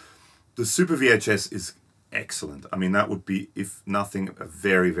beat it. The Super VHS is excellent. I mean, that would be, if nothing, a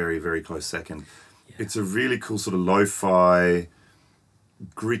very, very, very close second. Yeah. It's a really cool sort of lo-fi,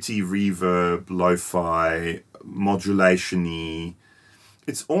 gritty reverb, lo-fi, modulation-y.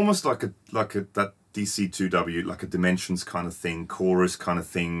 It's almost like that DC2W, like a Dimensions kind of thing, chorus kind of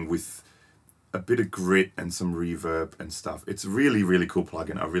thing with a bit of grit and some reverb and stuff. It's really, really cool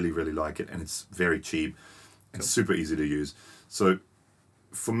plugin. I really, really like it, and it's very cheap and super easy to use. So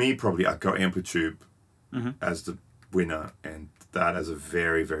for me, probably I'd go Amplitude as the winner, and that as a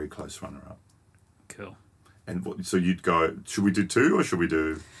very, very close runner-up. Cool. And so you'd go, should we do two or should we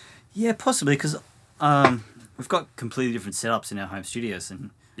do... Yeah, possibly, because we've got completely different setups in our home studios and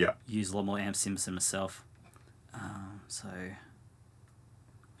use a lot more amp sims than myself. So...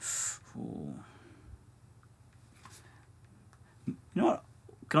 Ooh. You know what?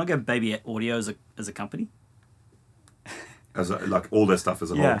 Can I go Baby Audio as a company? Like all their stuff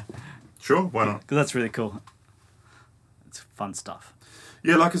as a whole? Sure, why not? Because that's really cool. It's fun stuff.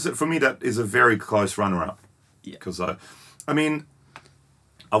 Yeah, like I said, for me that is a very close runner-up. Yeah. Because I mean,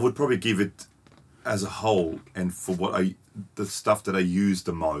 I would probably give it as a whole, and for the stuff that I use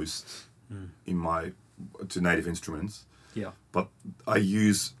the most to native instruments. Yeah. But I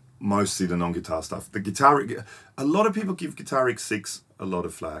use mostly the non-guitar stuff. The guitar, a lot of people give Guitar X6 a lot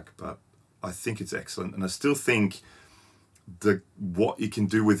of flack, but I think it's excellent, and I still think what you can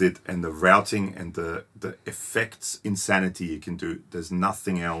do with it and the routing and the effects insanity you can do, there's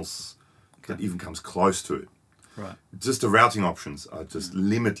nothing else that even comes close to it. Right. Just the routing options are just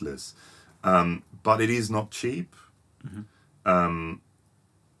limitless, but it is not cheap, and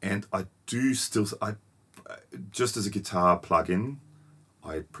I do still just as a guitar plugin,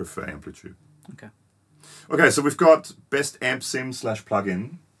 I prefer Amplitude. Okay, so we've got best amp sim /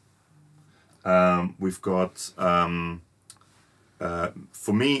 plugin. We've got,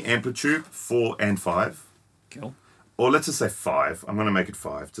 for me, Amplitude 4 and 5. Cool. Or let's just say 5. I'm going to make it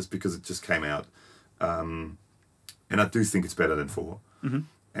 5 just because it just came out. And I do think it's better than 4.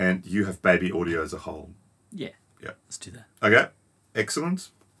 And you have Baby Audio as a whole. Yeah. Let's do that. Okay, excellent.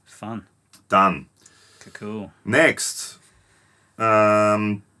 Fun. Done. Cool. Next.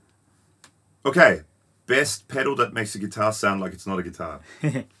 Okay, best pedal that makes a guitar sound like it's not a guitar.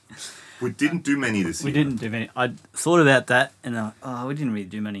 We didn't do many this year. We didn't do many. I thought about that, and we didn't really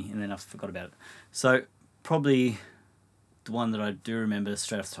do many, and then I forgot about it. So probably the one that I do remember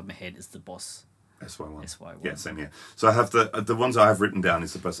straight off the top of my head is the Boss SY1. SY1. Yeah, same here. So I have the ones I have written down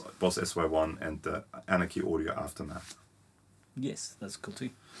is the Boss SY1 and the Anarchy Audio Aftermath. Yes, that's cool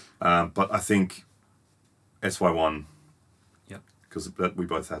too. But I think SY1. Yep. Because we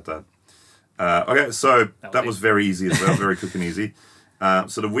both had that. Okay, so that was very easy as well, very quick and easy.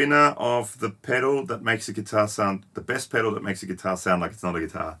 So the winner of the pedal that makes a guitar sound, the best pedal that makes a guitar sound like it's not a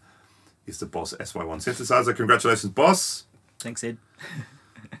guitar, is the Boss SY1 synthesizer. Congratulations, Boss. Thanks, Ed.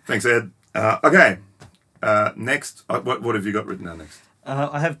 Thanks, Ed. Okay. Next, what have you got written down next?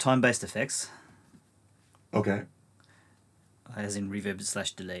 I have time-based effects, Okay. as in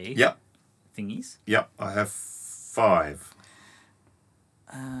reverb/delay. Yep. Thingies. Yep. I have 5.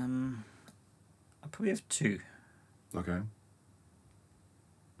 I probably have 2. Okay.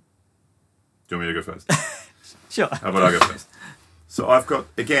 Do you want me to go first? Sure. How about I go first? So I've got,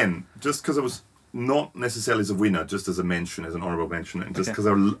 again, just because I was not necessarily as a winner, just as a mention, as an honourable mention, and just because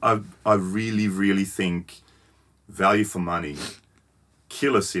I really, really think value for money,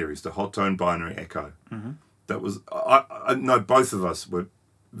 killer series, the Hot Tone Binary Echo. Mm-hmm. That was, I know both of us were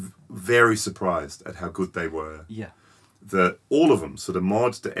very surprised at how good they were. Yeah. All of them, so the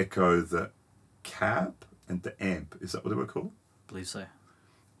mods, the Echo, the cab, and the amp, is that what they were called? I believe so.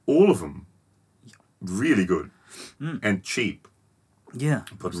 All of them, really good and cheap. Yeah.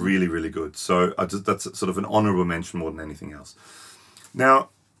 But really, really good. So that's sort of an honourable mention more than anything else. Now,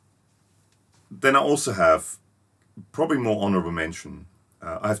 then I also have probably more honourable mention.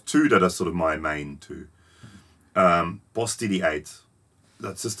 I have 2 that are sort of my main 2. Boss DD8.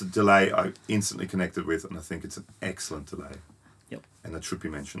 That's just a delay I instantly connected with, and I think it's an excellent delay. Yep. And that should be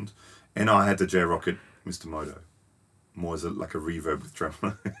mentioned. And I had the J-Rocket Mr. Moto. More as like a reverb with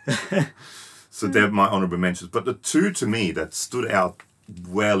tremolo. So they're my honourable mentions. But the 2 to me that stood out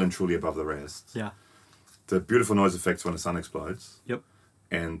well and truly above the rest. Yeah. The beautiful noise effects when the sun explodes. Yep.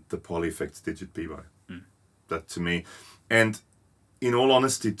 And the poly effects digit bebo. That to me. And in all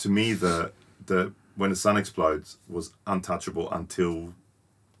honesty, to me, the when the sun explodes was untouchable until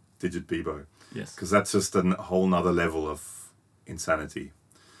digit bebo. Yes. Because that's just a whole nother level of insanity.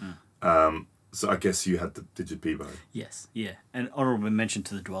 So I guess you had the digit bebo. Yes. Yeah. And honourable mention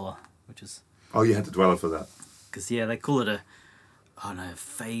to the Dweller, which is... Oh, you had the Dweller for that. Because, yeah, they call it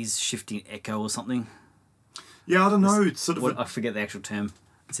phase shifting echo or something. Yeah, I don't know. It's sort of... I forget the actual term.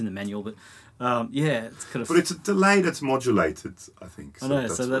 It's in the manual, but yeah, it's kind of... But it's a delay that's modulated, I think. I know,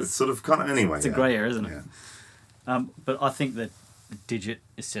 so that's sort of kind of... Anyway, it's a grey area, isn't it? Yeah. But I think that the digit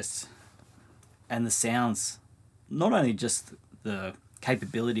is just... And the sounds, not only just the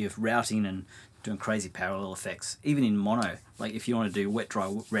capability of routing and doing crazy parallel effects, even in mono. Like if you want to do wet, dry,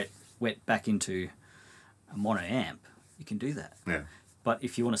 wet back into a mono amp, you can do that. Yeah. But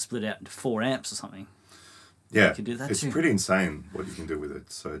if you want to split out into 4 amps or something, yeah, you can do that it's too. pretty insane what you can do with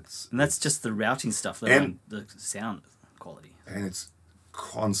it. So and that's just the routing stuff, let alone the sound quality. And it's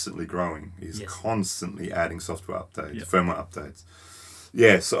constantly growing. He's Yes. constantly adding software updates, Yep. firmware updates.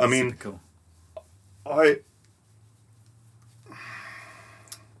 Yeah, so I mean, Super cool.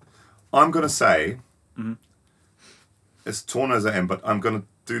 I'm going to say, as torn as I am, but I'm going to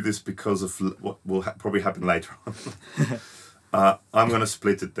do this because of what will probably happen later on. I'm going to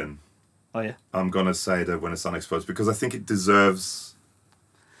split it then. Oh, yeah? I'm going to say that When the Sun Explodes, because I think it deserves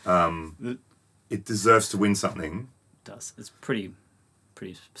to win something. It does. It's pretty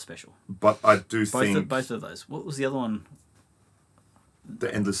special. But I do think... Both of those. What was the other one?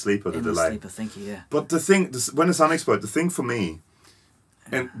 The Endless Sleeper, the Endless delay. Sleeper, thank you, yeah. But the thing, When the Sun Explodes, the thing for me,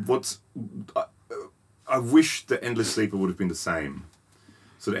 and I wish the Endless Sleeper would have been the same.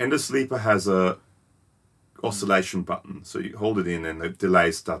 So the Endless Sleeper has a oscillation button. So you hold it in and the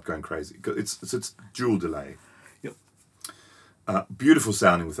delays start going crazy. It's dual delay. Yep. Beautiful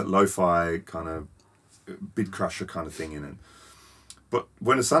sounding with that lo-fi kind of bit crusher kind of thing in it. But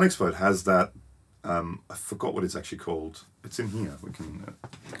When the Sun Explodes has that, I forgot what it's actually called. It's in here. We can.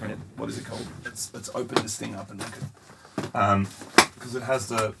 What is it called? Let's open this thing up and look at. Because it has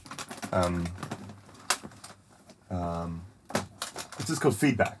the. It's just called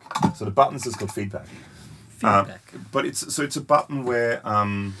feedback. So the button's just called feedback. Feedback. But it's a button where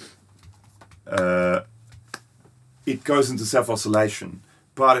it goes into self oscillation.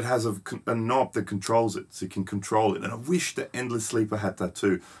 But it has a knob that controls it, so you can control it. And I wish the Endless Sleeper had that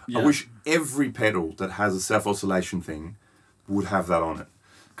too. Yeah. I wish every pedal that has a self-oscillation thing would have that on it.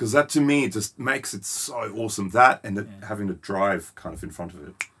 Because that to me just makes it so awesome. That and having the drive kind of in front of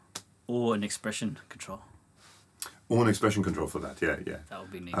it. Or an expression control. Or an expression control for that, yeah. That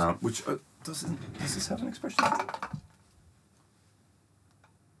would be neat. Which, does this have an expression?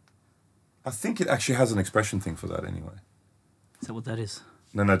 I think it actually has an expression thing for that anyway. Is that what that is?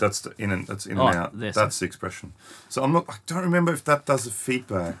 No, that's the in and out. That's the expression. So I don't remember if that does the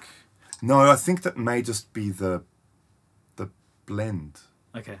feedback. No, I think that may just be the blend.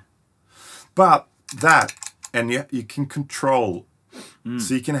 Okay. But that, and you can control,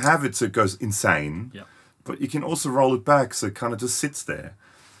 so you can have it so it goes insane. Yep. But you can also roll it back so it kind of just sits there.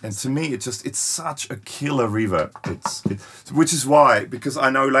 And to me, it's such a killer reverb. Which is why, because I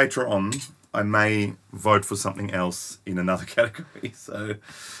know later on I may vote for something else in another category. So,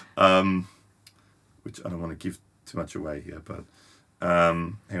 which I don't want to give too much away here, but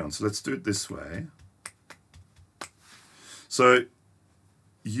hang on. So let's do it this way. So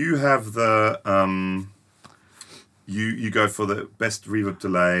you have the you go for the best reverb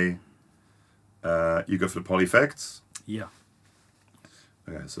delay. You go for the poly effects. Yeah.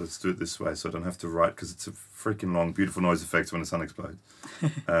 Okay, so let's do it this way so I don't have to write, because it's a freaking long, beautiful noise effects when the sun explodes.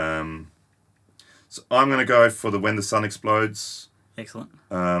 So I'm going to go for the when the sun explodes. Excellent.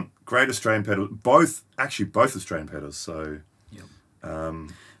 Great Australian pedal. Both Australian pedals. So. Yep.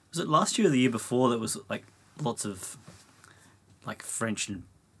 Was it last year or the year before that was like lots of like French and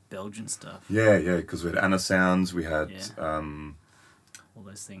Belgian stuff? Yeah, because we had Anna Sounds, we had all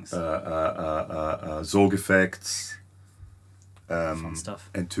those things. Zorg effects. Fun stuff.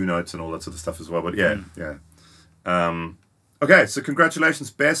 And two notes and all that sort of stuff as well. But yeah. Okay, so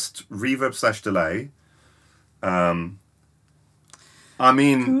congratulations, best reverb / delay. I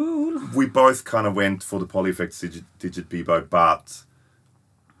mean, cool. We both kind of went for the Polyeffects Digit Bebo, but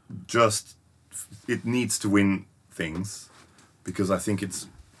just it needs to win things because I think it's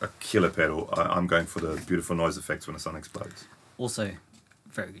a killer pedal. I'm going for the beautiful noise effects when the sun explodes. Also,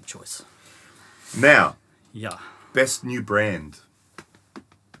 very good choice. Now, yeah. Best new brand.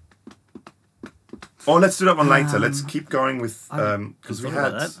 Oh, let's do that one later. Let's keep going with because we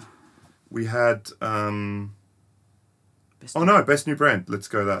had best new brand. Let's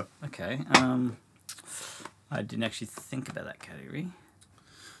go that. Okay. I didn't actually think about that category.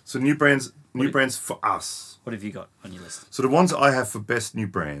 So new brands for us. What have you got on your list? So the ones I have for best new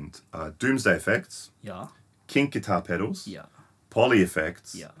brand are Doomsday Effects. Yeah. Kink guitar pedals. Yeah. Poly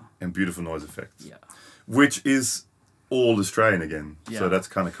effects. Yeah. And beautiful noise effects. Yeah. Which is all Australian again. Yeah. So that's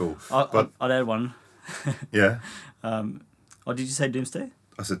kind of cool. I'd add one. Yeah. Did you say Doomsday?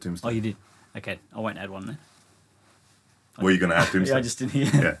 I said Doomsday. Oh, you did. Okay, I won't add one then. Were you going to add Doomsday? Yeah, I just didn't hear.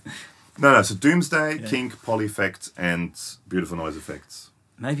 Yeah. No. So Doomsday, Kink, Poly effects, and beautiful noise effects.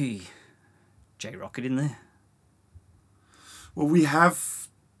 Maybe J Rocket in there. Well, we have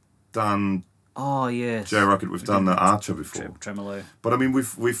done. Oh yes. J Rocket. We've done the Archer before. Tremolo. But I mean,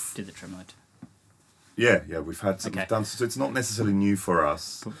 we've did the tremolo. Yeah, we've had some done. So it's not necessarily new for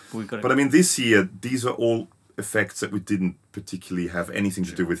us. But I mean, this year these are all effects that we didn't particularly have anything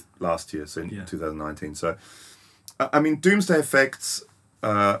to do with last year. So in 2019. So I mean, Doomsday Effects.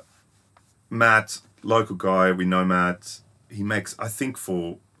 Matt, local guy, we know Matt. He makes, I think,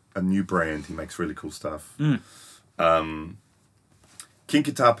 for a new brand, he makes really cool stuff. Kink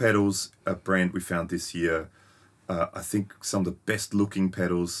Guitar Pedals, a brand we found this year. I think some of the best looking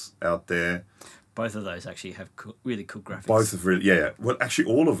pedals out there. Both of those actually have really cool graphics. Both have really, yeah. Well, actually,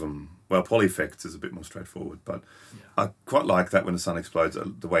 all of them. Well, Poly Effects is a bit more straightforward, but I quite like that when the sun explodes,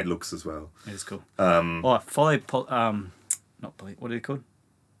 the way it looks as well. It is cool. Follow not Poly. What are they called?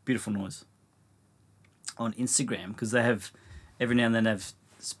 Beautiful Noise on Instagram, because they have every now and then have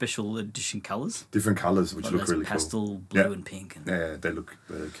special edition colours. Different colours, which like look really pastel cool. blue and pink. And yeah, they look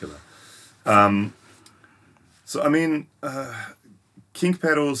killer. So I mean, Kink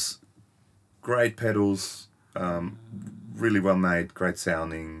pedals. Great pedals, really well made, great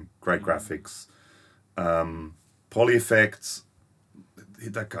sounding, great graphics. Poly effects,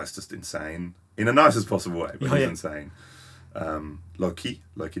 that guy's just insane. In the nicest possible way, but he's insane. Loki,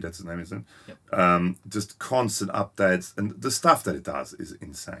 that's his name, isn't it? Yep. Just constant updates, and the stuff that it does is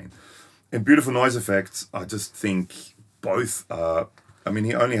insane. And beautiful noise effects, I just think both are, I mean,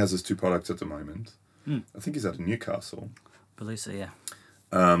 he only has his two products at the moment. I think he's out of Newcastle. I believe so, yeah.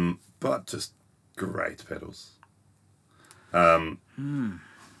 But just great pedals.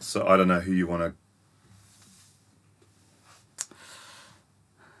 So I don't know who you want to.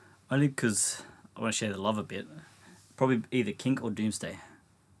 Only because I want to share the love a bit. Probably either Kink or Doomsday.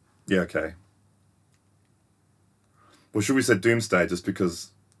 Yeah, okay. Well, should we say Doomsday just because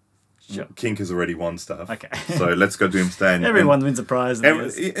Kink has already won stuff? Okay. So let's go Doomsday. And, everyone wins a prize.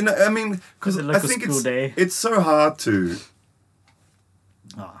 I mean, because I think it's so hard to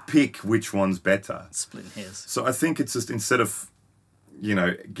pick which one's better. Splitting hairs. So I think it's just instead of,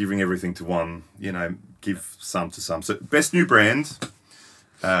 giving everything to one, give some to some. So best new brand.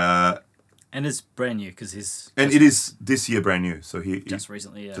 And it's brand new because he's... And it is this year brand new. So Just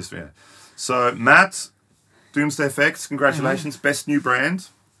recently, yeah. Yeah. So Matt, Doomsday Effects, congratulations. Best new brand.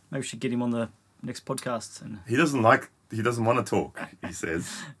 Maybe we should get him on the next podcast. And He doesn't want to talk, he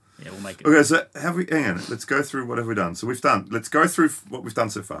says. yeah, we'll make it. Okay, so hang on, let's go through what have we done. So let's go through what we've done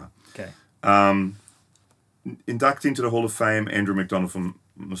so far. Okay. Induct into the Hall of Fame, Andrew McDonald from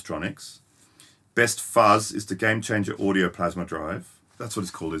Mostronics. Best fuzz is the Game Changer Audio Plasma Drive. That's what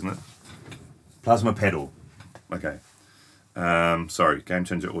it's called, isn't it? Plasma Pedal. Okay. Sorry, Game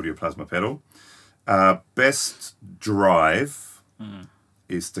Changer Audio Plasma Pedal. Best drive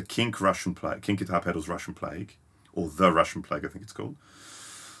is the Kink Guitar Pedals Russian Plague, or the Russian Plague, I think it's called.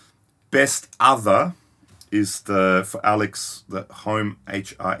 Best other is for Alex, the Home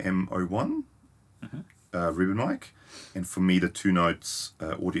HRM01 ribbon mic, and for me the Two Notes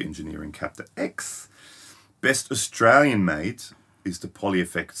Audio Engineering Captor X. Best Australian made is the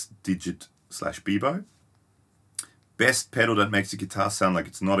Polyeffects Digit /Bebo. Best pedal that makes a guitar sound like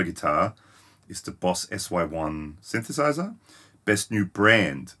it's not a guitar is the Boss SY1 synthesizer. Best new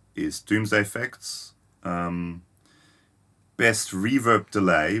brand is Doomsday Effects. Best reverb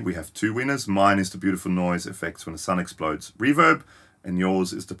delay, we have two winners. Mine is the Beautiful Noise Effects When the Sun Explodes reverb, and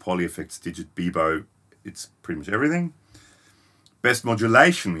yours is the Polyeffects Digit Bebo. It's pretty much everything. Best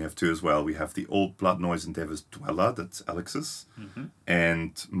modulation, we have two as well. We have the Old Blood Noise Endeavours Dweller, that's Alex's,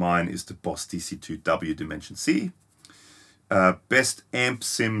 and mine is the Boss DC2W Dimension C. Best amp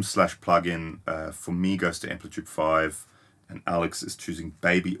sim /plugin for me goes to Amplitude 5, and Alex is choosing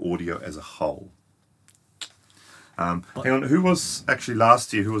Baby Audio as a whole. Hang on, who was actually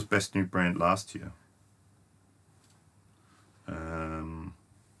last year? Who was best new brand last year?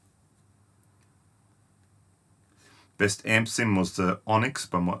 Best amp sim was the Onyx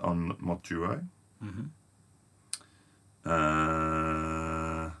on Mod Duo.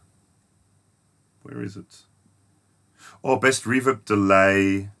 Where is it? Oh, best reverb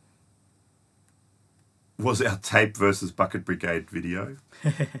delay was our Tape versus Bucket Brigade video.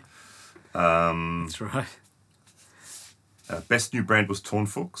 That's right. Best new brand was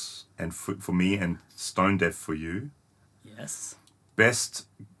Tornfuchs, and for me, and Stone Deaf for you. Yes. Best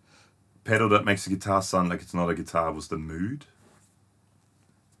pedal that makes a guitar sound like it's not a guitar was the Mood.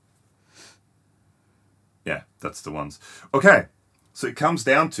 Yeah, that's the ones. Okay, so it comes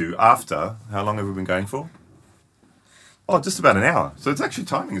down to after, how long have we been going for? Oh, just about an hour. So it's actually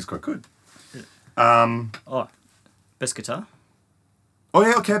timing is quite good. Best guitar? Oh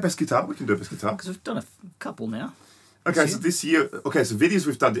yeah, okay, best guitar. We can do best guitar. Because we've done a couple now. Okay, so this year, so videos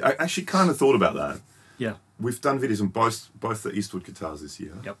we've done, I actually kind of thought about that. Yeah. We've done videos on both the Eastwood guitars this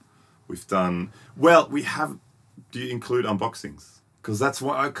year. Yep. We've done, do you include unboxings? Because that's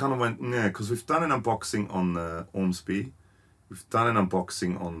why I kind of went, yeah, because we've done an unboxing on the Ormsby. We've done an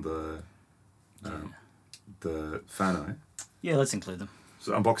unboxing on the Fano. Yeah, let's include them.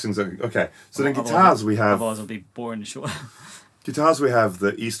 So unboxings are, okay. So then guitars we have... Otherwise it'll be boring and short. Guitars we have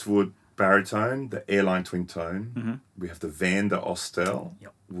the Eastwood Baritone, the Airline Twin Tone. We have the Vander Ostel.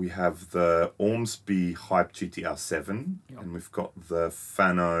 Yep. We have the Ormsby Hype GTR 7. Yep. And we've got the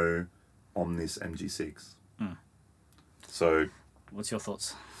Fano Omnis MG6. So... What's your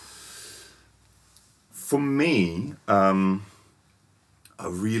thoughts? For me, I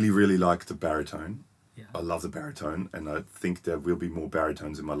really, really like the baritone. Yeah. I love the baritone, and I think there will be more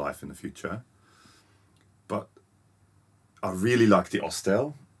baritones in my life in the future. But I really like the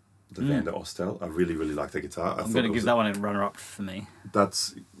Ostel, the Vander Ostel. I really, really like the guitar. I'm going to give that one a runner-up for me.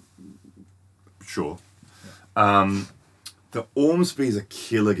 That's... Sure. Yeah. The Ormsby is a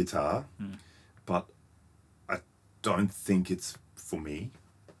killer guitar, but I don't think it's for me.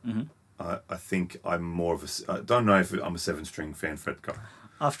 I think I'm more of a... I don't know if I'm a 7-string fanfret guy.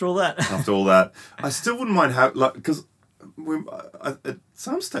 After all that. I still wouldn't mind how... because at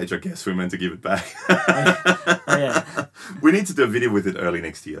some stage, I guess, we're meant to give it back. Yeah. We need to do a video with it early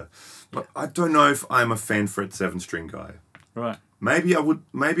next year. But I don't know if I'm a fanfret 7-string guy. Right. Maybe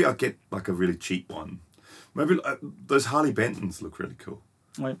I'll get like a really cheap one. Maybe those Harley Bentons look really cool.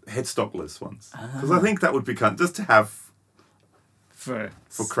 Wait. Headstockless ones. Because I think that would be kind just to have... For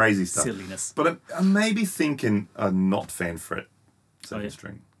crazy stuff. Silliness. But I'm maybe thinking a not fanfret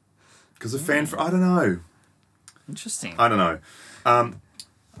 7-string. Because a fanfret... I don't know. Interesting. I don't know.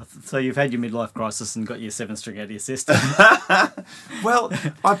 So you've had your midlife crisis and got your 7-string out of your system. Well,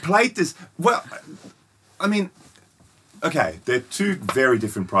 I played this... Well, I mean... Okay, they're two very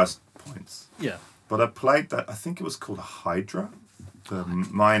different price points. Yeah. But I played that... I think it was called a Hydra. the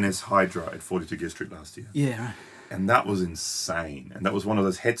Mayonnaise Hydra at 42 Gear Street last year. Yeah, right. And that was insane. And that was one of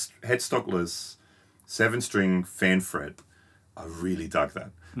those headstockless 7-string fan fret. I really dug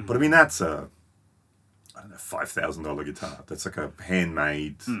that. Mm-hmm. But I mean, that's a, I don't know, $5,000 guitar. That's like a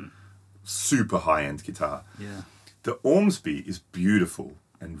handmade, super high-end guitar. Yeah. The Ormsby is beautiful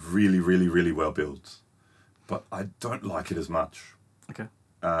and really, really, really well built. But I don't like it as much. Okay.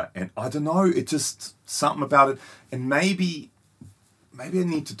 And I don't know, it just, something about it. And maybe I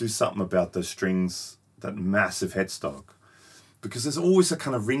need to do something about those strings, that massive headstock. Because there's always a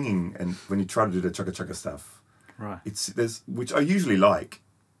kind of ringing, and when you try to do the chugga-chugga stuff. Right. There's which I usually like.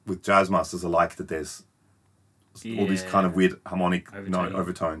 With Jazz Masters, I like that there's all these kind of weird harmonic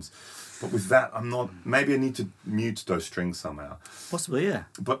overtones. But with that, I'm not, maybe I need to mute those strings somehow. Possibly, yeah.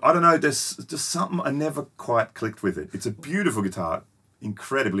 But I don't know, there's just something, I never quite clicked with it. It's a beautiful guitar,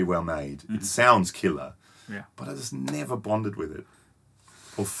 incredibly well made. It sounds killer. Yeah. But I just never bonded with it.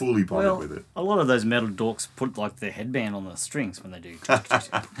 Or fully bonded with it. A lot of those metal dorks put like their headband on the strings when they do.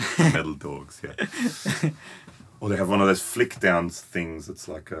 Metal dogs, yeah. Or they have one of those flick down things that's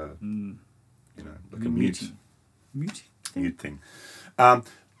like a, like a mute thing.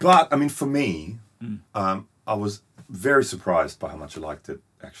 But, I mean, for me, I was very surprised by how much I liked it,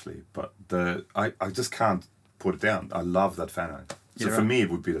 actually. But I just can't put it down. I love that Fano. So for me, it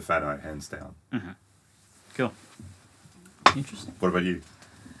would be the Fano, hands down. Mm-hmm. Cool. Interesting. What about you?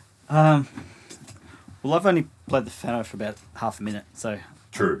 Well, I've only played the Fano for about half a minute, so...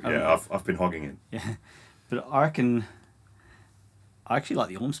 True, yeah, I've been hogging it. Yeah, but I reckon... I actually like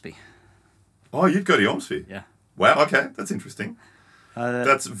the Ormsby. Oh, you'd go to Ormsby? Yeah. Wow, okay, that's interesting.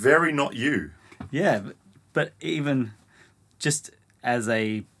 That's very not you. Yeah, but even just as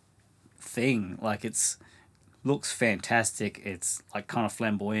a thing, like looks fantastic. It's like kind of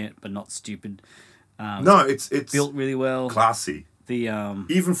flamboyant, but not stupid. No, it's built really well. Classy.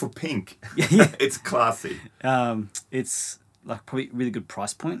 Even for pink, yeah. It's classy. It's like probably a really good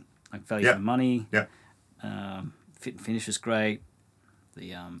price point, like value for money. Yeah. Fit and finish is great.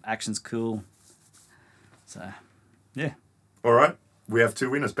 The action's cool. So, yeah. All right. We have 2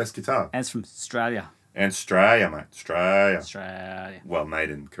 winners, best guitar. And it's from Australia. And Australia, mate. Australia. Well, made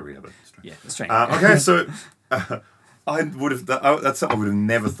in Korea, but Australia. Yeah, Australia. Okay, so I would have. That's something I would have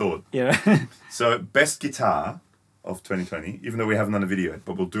never thought. Yeah. So, best guitar of 2020, even though we haven't done a video yet,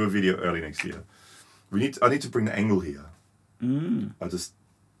 but we'll do a video early next year. I need to bring the angle here. I just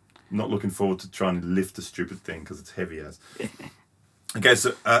not looking forward to trying to lift the stupid thing because it's heavy as. Okay,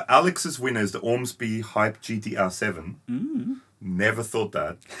 so Alex's winner is the Ormsby Hype GTR7. Never thought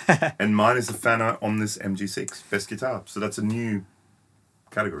that. And mine is the Fano Omnis MG6, best guitar. So that's a new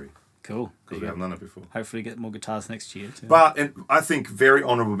category. Cool. Because we haven't done it before. Hopefully get more guitars next year too. But I think very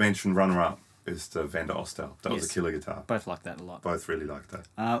honourable mention runner-up is the Vander Ostel. That was a killer guitar. Both like that a lot. Both really like that.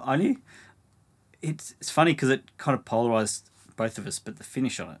 I knew... It's funny because it kind of polarised both of us, but the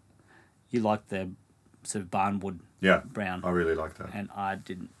finish on it, you liked the sort of barnwood brown. I really like that. And I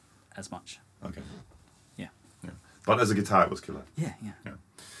didn't as much. Okay. Yeah. But as a guitar, it was killer. Yeah.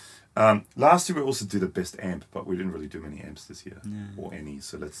 Last year we also did a best amp, but we didn't really do many amps this year. Or any,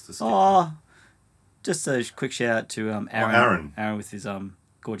 so let's just skip just a quick shout out to Aaron. Aaron with his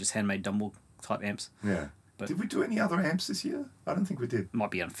gorgeous handmade Dumble type amps. Yeah. But did we do any other amps this year? I don't think we did.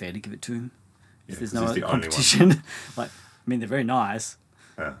 Might be unfair to give it to him. If there's no other competition. Like, I mean, they're very nice.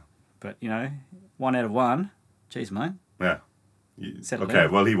 Yeah. But, 1 out of 1. Jeez, mate. Yeah. Settle okay,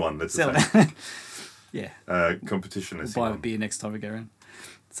 down. well, he won. That's Settle the same. Yeah. Competition is we'll buy a beer next time we go around.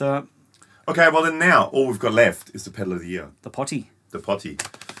 So... Okay, well, then now, all we've got left is the Pedal of the Year. The Potty. The Potty.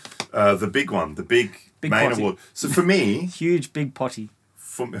 The big one. The big main potty. award. So for me... Huge big potty.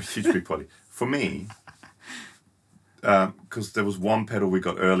 Huge big potty. For me... Because there was one pedal we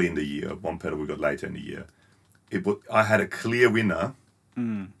got early in the year, one pedal we got later in the year. I had a clear winner,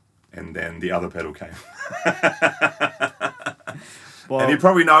 and then the other pedal came. Well, and you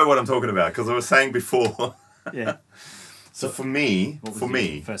probably know what I'm talking about because I was saying before. Yeah. So for me,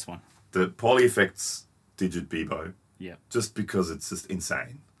 first one, the Poly Effects Digit Bebo. Yeah. Just because it's just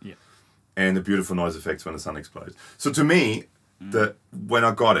insane. Yeah. And the beautiful noise effects when the sun explodes. So to me, when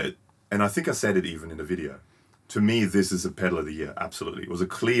I got it, and I think I said it even in the video. To me, this is a Pedal of the Year, absolutely. It was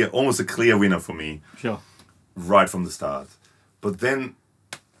almost a clear winner for me. Sure. Right from the start. But then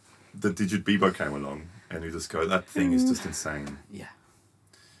the Digit Bebo came along, and you just go, that thing is just insane. Yeah.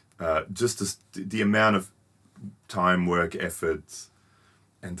 Just the amount of time, work, effort,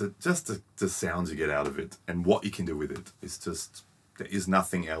 and the sounds you get out of it, and what you can do with it, is just, there is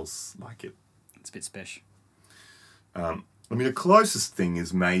nothing else like it. It's a bit special. I mean, the closest thing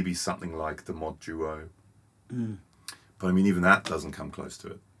is maybe something like the Mod Duo. But I mean, even that doesn't come close to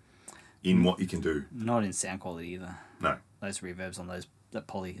it in what you can do. Not in sound quality either. No. Those reverbs on that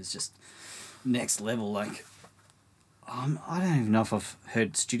poly is just next level. Like, I don't even know if I've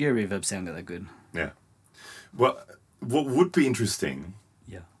heard studio reverb sound that good. Yeah. Well, what would be interesting,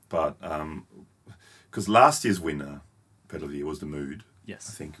 yeah, but because last year's winner, pedal of the year, was the Mood. Yes.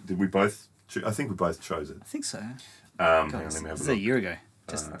 I think we both chose it. I think so. Hang on, let me have It's a a look. year ago.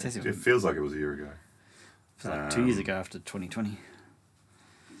 It feels like it was a year ago. It was like 2 years ago after 2020.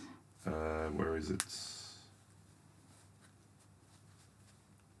 Where is it?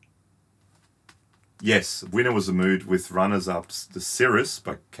 Yes, winner was the Mood with runners-ups the Cirrus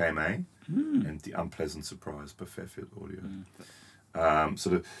by KMA and the Unpleasant Surprise by Fairfield Audio. I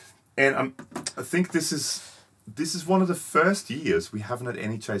think this is one of the first years we haven't had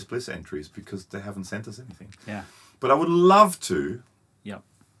any Chase Bliss entries because they haven't sent us anything. Yeah. But I would love to. Yep.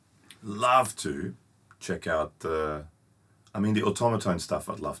 Love to check out the automaton stuff.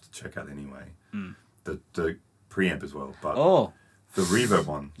 I'd love to check out anyway. The preamp as well, but the reverb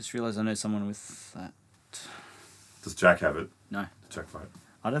one. Just realised I know someone with that. Does Jack have it? No. Jack have it.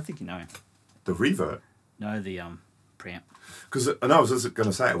 I don't think you know him. The reverb. No, the preamp. Because I was just going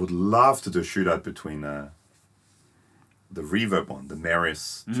to say I would love to do a shootout between the reverb one, the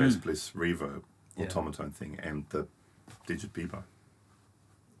Maris Chase Bliss reverb automaton thing, and the Digit Bebo.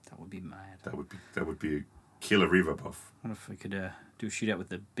 That would be mad. That would be a killer reverb off. I wonder if we could do a shootout with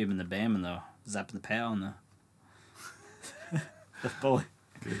the bim and the bam and the zap and the power and the boy.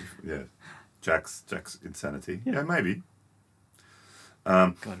 Yeah, Jack's insanity. Yeah, maybe.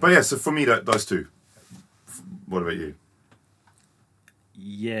 But yeah, so for me, those two. What about you?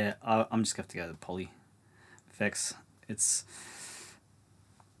 Yeah, I'm just going to have to go to the poly effects. It's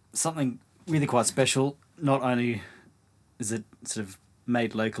something really quite special. Not only is it sort of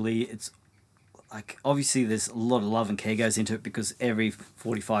made locally, it's like obviously there's a lot of love and care goes into it because every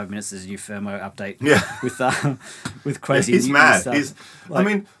 45 minutes there's a new firmware update. Yeah. with crazy. He's new mad. Stuff.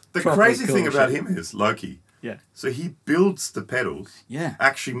 The crazy thing about him is Loki. Yeah. So he builds the pedals. Yeah.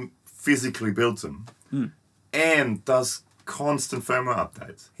 Actually, physically builds them, and does constant firmware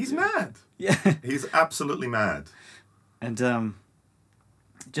updates. He's mad. Yeah. He's absolutely mad. And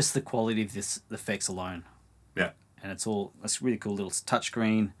just the quality of the effects alone. Yeah. And it's really cool little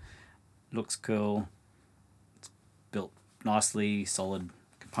touchscreen. Looks cool. It's built nicely, solid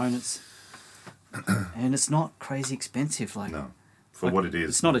components. And it's not crazy expensive. No. For what it is.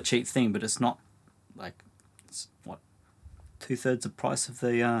 It's not a cheap thing, but it's not it's what, 2/3 the price of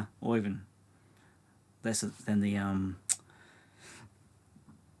the or even less than the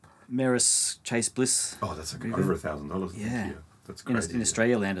Maris Chase Bliss. Oh, that's over $1,000. Yeah. That's crazy. In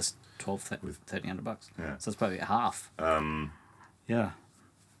Australia land it's $1,300. Yeah. So it's probably half. Yeah.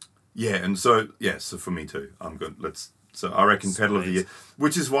 Yeah, and so for me too. I'm good. So I reckon pedal of the year,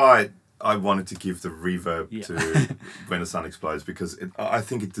 which is why I wanted to give the reverb to When the Sun Explodes because I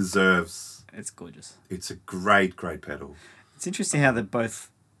think it deserves. It's gorgeous. It's a great pedal. It's interesting how they're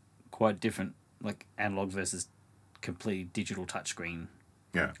both quite different, like analog versus completely digital touchscreen.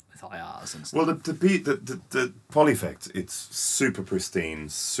 Yeah. With IRs and stuff. Well, the poly effect, it's super pristine,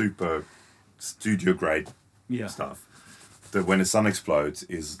 super studio grade stuff. The When the Sun Explodes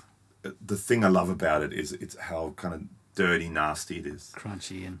is the thing I love about it is it's how kind of dirty, nasty it is.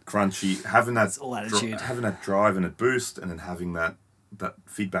 Crunchy. Having that all attitude. having that drive and a boost, and then having that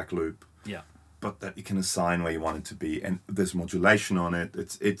feedback loop. Yeah. But that you can assign where you want it to be, and there's modulation on it.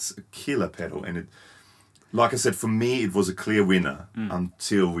 It's a killer pedal, and it. Like I said, for me, it was a clear winner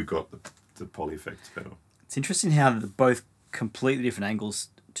until we got the poly effects pedal. It's interesting how they're both completely different angles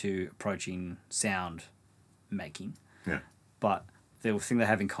to approaching sound making. Yeah. But the thing they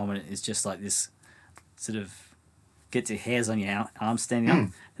have in common is just like this sort of gets your hairs on your arms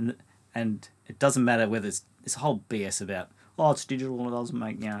standing up. And it doesn't matter whether it's a whole BS about, it's digital and it doesn't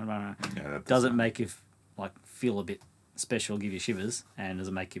make, doesn't make you feel a bit special, give you shivers, and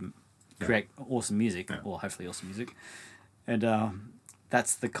doesn't make you create awesome music, or hopefully awesome music. And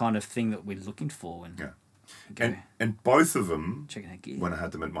that's the kind of thing that we're looking for. And both of them, checking out gear. When I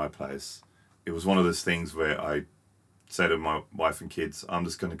had them at my place, it was one of those things where I say to my wife and kids, I'm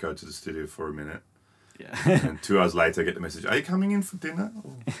just going to go to the studio for a minute. Yeah. And 2 hours later, I get the message, are you coming in for dinner?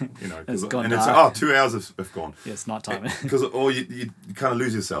 Or, It's gone and dark. it's 2 hours have gone. Yeah, it's night time. Because you kind of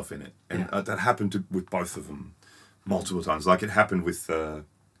lose yourself in it. And that happened with both of them multiple times. Like it happened with,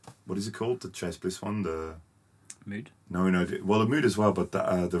 what is it called? The Chase Bliss one? The Mood? No. Well, the Mood as well, but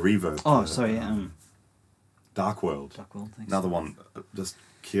the reverb. Oh, sorry. Dark World. Thanks. Another one, just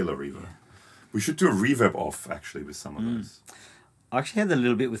killer reverb. Yeah. We should do a reverb off, actually, with some of those. I actually had that a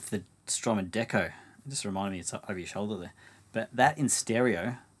little bit with the Strom and Deco. Just reminded me, it's over your shoulder there. But that in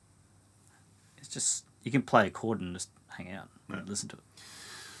stereo, it's just, you can play a chord and just hang out and listen to it.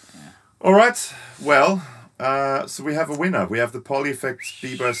 Yeah. All right. Well, so we have a winner. We have the Polyeffects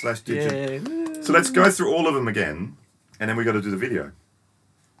Bebo/Digit. Yeah. So let's go through all of them again, and then we got to do the video.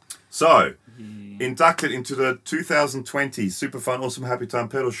 So, inducted into the 2020 Super Fun Awesome Happy Time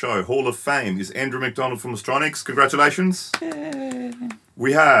Pedal Show Hall of Fame is Andrew McDonald from Austronics. Congratulations. Yeah.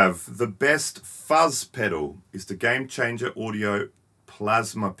 We have the best fuzz pedal is the Game Changer Audio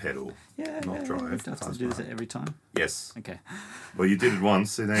Plasma pedal. Yeah. Not drive. Do I have to do this every time? Yes. Okay. Well, you did it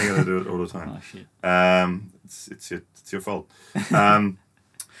once, so now you got to do it all the time. Oh, shit. It's your fault.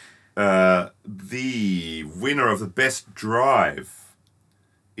 The winner of the best drive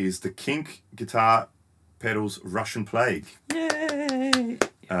is the Kink Guitar Pedals Russian Plague. Yay!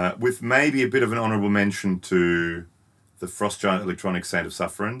 With maybe a bit of an honourable mention to the Frost Giant Electronics Saint of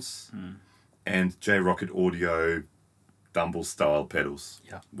Sufferance and J Rocket Audio Dumble style pedals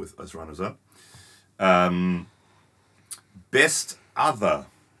with as runners up. Best other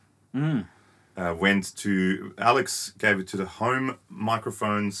went to Alex, gave it to the Home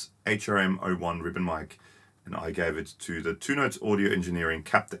Microphones HRM01 ribbon mic, and I gave it to the Two Notes Audio Engineering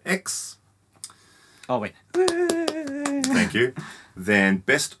Capta X. Oh, wait. Thank you. Then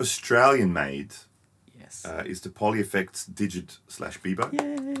best Australian made Yes. is the Polyeffects Digit/Bebo.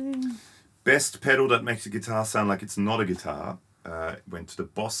 Yay! Best pedal that makes a guitar sound like it's not a guitar went to the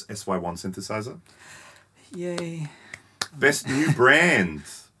Boss SY1 synthesizer. Yay! Best new brand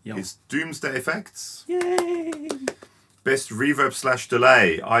Yep. is Doomsday Effects. Yay! Best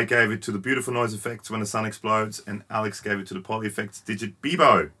reverb/delay, I gave it to the Beautiful Noise Effects When the Sun Explodes, and Alex gave it to the Polyeffects Digit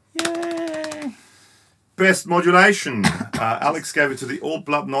Bebo. Yay! Best modulation, Alex gave it to the All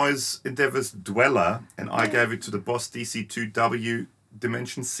Blood Noise Endeavours Dweller, and I gave it to the Boss DC2W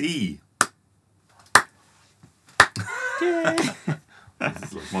Dimension C. Yay! This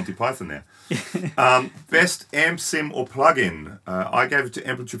is like Monty Python there. Best amp sim or plugin, I gave it to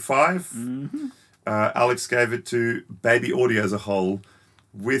Amplitude 5. Mm-hmm. Alex gave it to Baby Audio as a whole,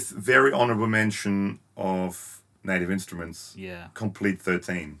 with very honourable mention of Native Instruments. Yeah. Complete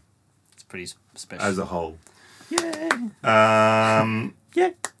 13 It's pretty special. as a whole. Yay!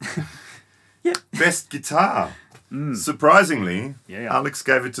 Yeah. Yeah. Best guitar. Surprisingly, Yeah. Alex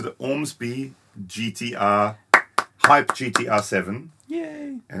gave it to the Ormsby GTR Hype GTR 7,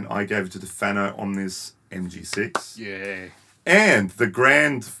 Yay! and I gave it to the Fano Omnis MG6. Yay! And the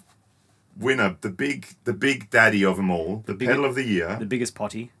grand winner, the big daddy of them all, the pedal of the year, The biggest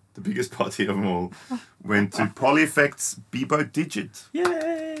potty. the biggest party of them all, went to Polyeffects Bebo Digit.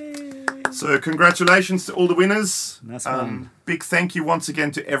 Yay! So congratulations to all the winners. Nice one. Big thank you once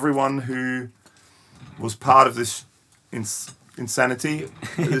again to everyone who was part of this insanity,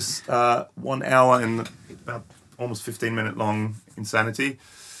 this 1 hour and about almost 15-minute long insanity,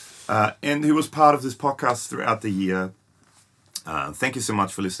 and who was part of this podcast throughout the year. Thank you so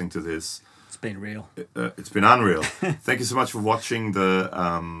much for listening to this. It's been real. It's been unreal. Thank you so much for watching the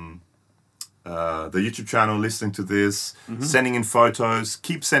YouTube channel, listening to this, sending in photos.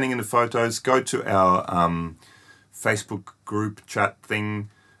 Keep sending in the photos. Go to our Facebook group chat thing.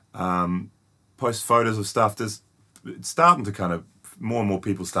 Post photos of stuff. It's starting to kind of more and more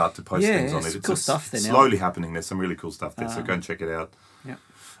people start to post things on it. It's cool stuff there now. Slowly happening. There's some really cool stuff there. So go and check it out. Yeah.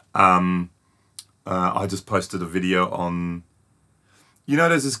 I just posted a video on. You know,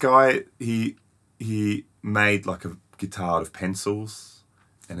 there's this guy. He made like a guitar out of pencils,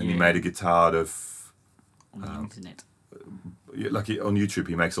 and then he made a guitar out of On the internet. on YouTube.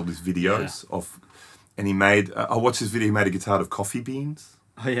 He makes all these videos of, and he made. I watched his video. He made a guitar out of coffee beans.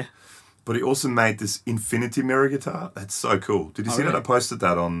 Oh yeah. But he also made this infinity mirror guitar. That's so cool. Did you see that? I posted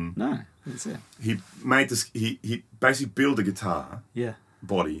that on. No, that's it. He made this. He basically built a guitar Yeah.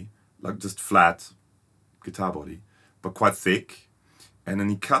 body, like just flat guitar body, but quite thick. And then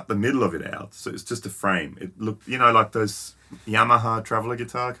he cut the middle of it out, so it's just a frame. It looked, like those Yamaha traveler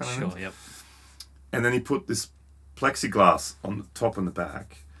guitar kind of Sure. things. Yep. And then he put this plexiglass on the top and the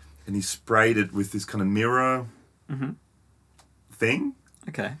back, and he sprayed it with this kind of mirror thing.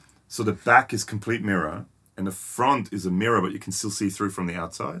 Okay. So the back is complete mirror, and the front is a mirror, but you can still see through from the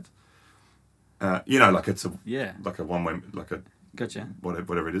outside. Like it's a like a one-way, like a Gotcha.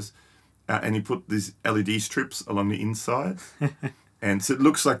 whatever it is. And he put these LED strips along the inside, and so it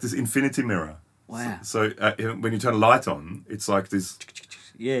looks like this infinity mirror. Wow. So when you turn a light on, it's like this.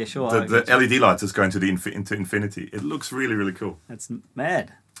 Yeah, sure. The LED lights is going to into infinity. It looks really, really cool. That's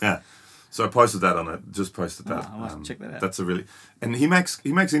mad. Yeah. So I posted that on it. Just posted that. I must check that out. That's a really, and he makes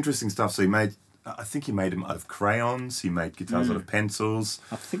interesting stuff. So he made I think he made them out of crayons. He made guitars out of pencils.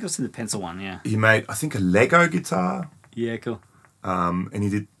 I think I've seen the pencil one, yeah. He made, I think, a Lego guitar. Yeah, cool. And he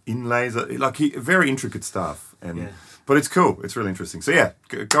did inlays, very intricate stuff. And Yeah. But it's cool. It's really interesting. So yeah,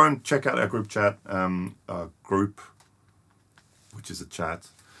 go and check out our group chat. Our group, which is a chat.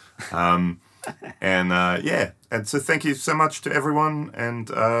 And so thank you so much to everyone. And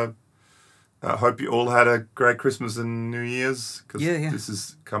I hope you all had a great Christmas and New Year's. Because this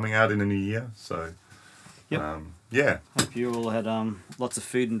is coming out in a new year. So Hope you all had lots of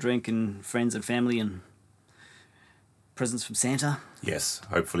food and drink and friends and family and presents from Santa. Yes,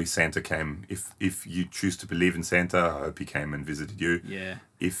 hopefully Santa came. If you choose to believe in Santa, I hope he came and visited you. Yeah.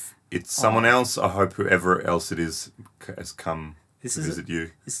 If it's someone else, I hope whoever else it is has come to visit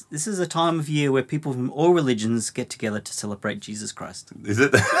you. This is a time of year where people from all religions get together to celebrate Jesus Christ. Is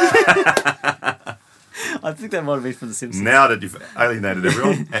it? I think that might have been from The Simpsons. Now that you've alienated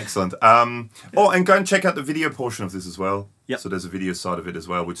everyone. Excellent. And go and check out the video portion of this as well. Yep. So there's a video side of it as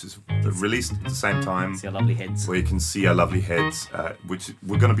well, which is released at the same time. See our lovely heads. Where you can see our lovely heads, which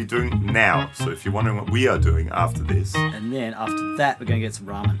we're going to be doing now. So if you're wondering what we are doing after this. And then after that, we're going to get some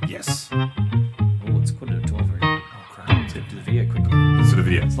ramen. Yes. Oh, it's 11:45 already. Oh, crap. Let's do the video quickly. Let's do the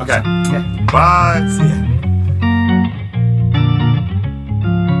video. Okay. Yeah. Bye. See ya.